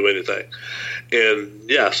didn't have to do anything. And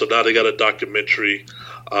yeah, so now they got a documentary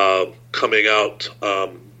coming out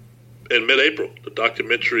in mid-April. The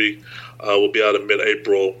documentary will be out in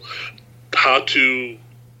mid-April. How to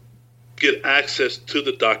get access to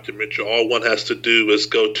the documentary, all one has to do is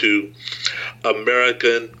go to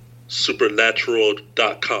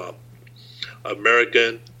AmericanSupernatural.com.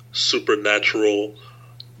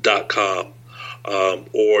 AmericanSupernatural.com.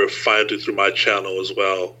 Or find it through my channel as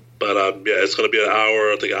well. But yeah, it's going to be an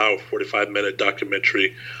hour, I think, 45-minute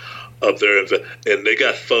documentary of their event. And they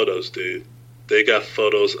got photos, dude. They got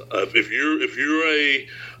photos of, if you're a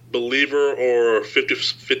believer or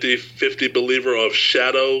 50-50 believer of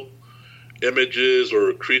shadow images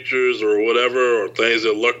or creatures or whatever, or things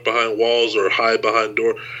that lurk behind walls or hide behind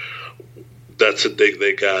door, that's it.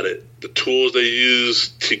 They got it. The tools they use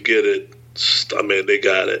to get it, I mean, they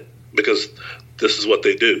got it, because this is what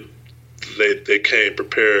they do. They came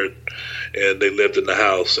prepared, and they lived in the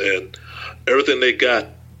house, and everything they got,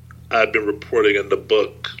 I've been reporting in the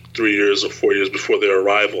book 3 years or 4 years before their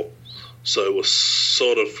arrival. So it was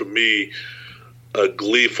sort of, for me, a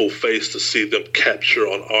gleeful face to see them capture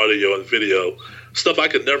on audio and video stuff I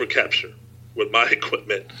could never capture with my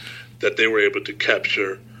equipment, that they were able to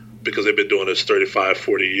capture because they've been doing this 35,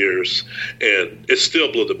 40 years. And it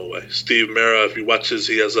still blew them away. Steve Mera, if you watch his,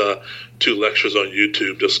 he has 2 lectures on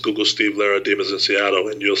YouTube. Just Google Steve Mera, Demons in Seattle,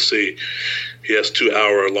 and you'll see he has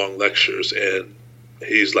 2-hour-long lectures. And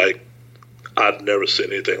he's like, I've never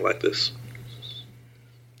seen anything like this.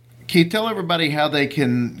 Keith, tell everybody how they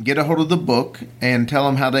can get a hold of the book and tell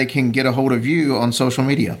them how they can get a hold of you on social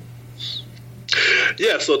media.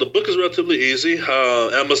 Yeah, so the book is relatively easy.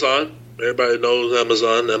 Amazon, everybody knows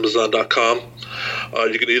Amazon, Amazon.com.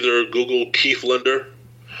 You can either Google Keith Linder,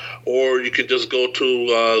 or you can just go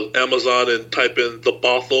to Amazon and type in The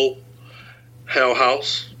Bothell Hell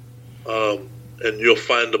House, and you'll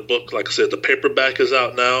find the book. Like I said, the paperback is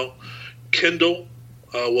out now. Kindle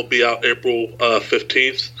will be out April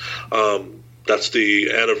 15th. That's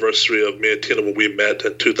the anniversary of me and Tina when we met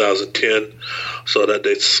in 2010. So that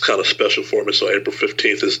date's kind of special for me. So April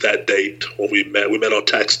 15th is that date when we met. We met on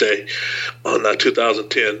tax day on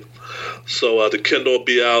 2010. So the Kindle will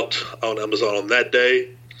be out on Amazon on that day.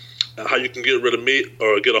 How you can get rid of me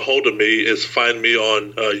or get a hold of me is find me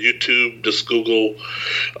on YouTube. Just Google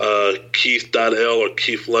Keith.L or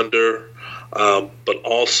Keith Linder. But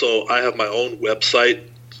also I have my own website.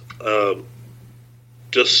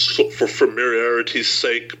 Just for familiarity's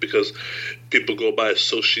sake, because people go by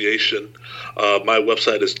association. My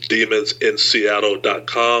website is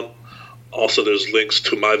demonsinseattle.com. Also, there's links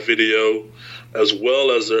to my video, as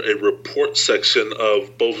well as a report section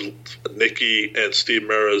of both Nikki and Steve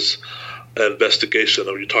Mara's investigation.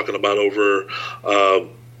 You're talking about over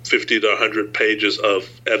 50 to 100 pages of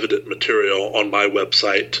evident material on my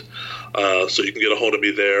website. So you can get a hold of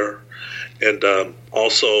me there. And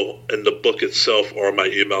also in the book itself are my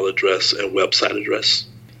email address and website address.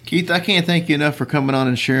 Keith, I can't thank you enough for coming on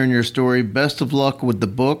and sharing your story. Best of luck with the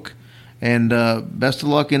book, and best of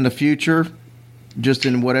luck in the future, just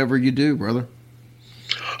in whatever you do, brother.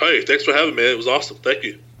 Hey, thanks for having me. It was awesome. Thank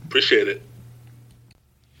you. Appreciate it.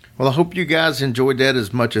 Well, I hope you guys enjoyed that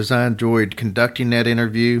as much as I enjoyed conducting that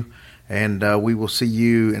interview. And we will see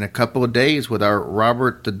you in a couple of days with our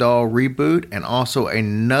Robert the Doll reboot, and also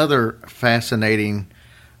another fascinating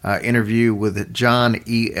interview with John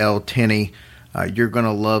E.L. Tenney. You're going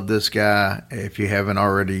to love this guy. If you haven't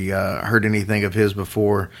already heard anything of his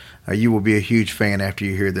before, you will be a huge fan after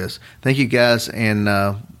you hear this. Thank you, guys, and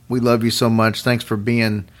we love you so much. Thanks for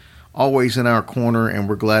being always in our corner, and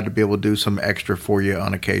we're glad to be able to do some extra for you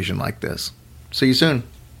on occasion like this. See you soon.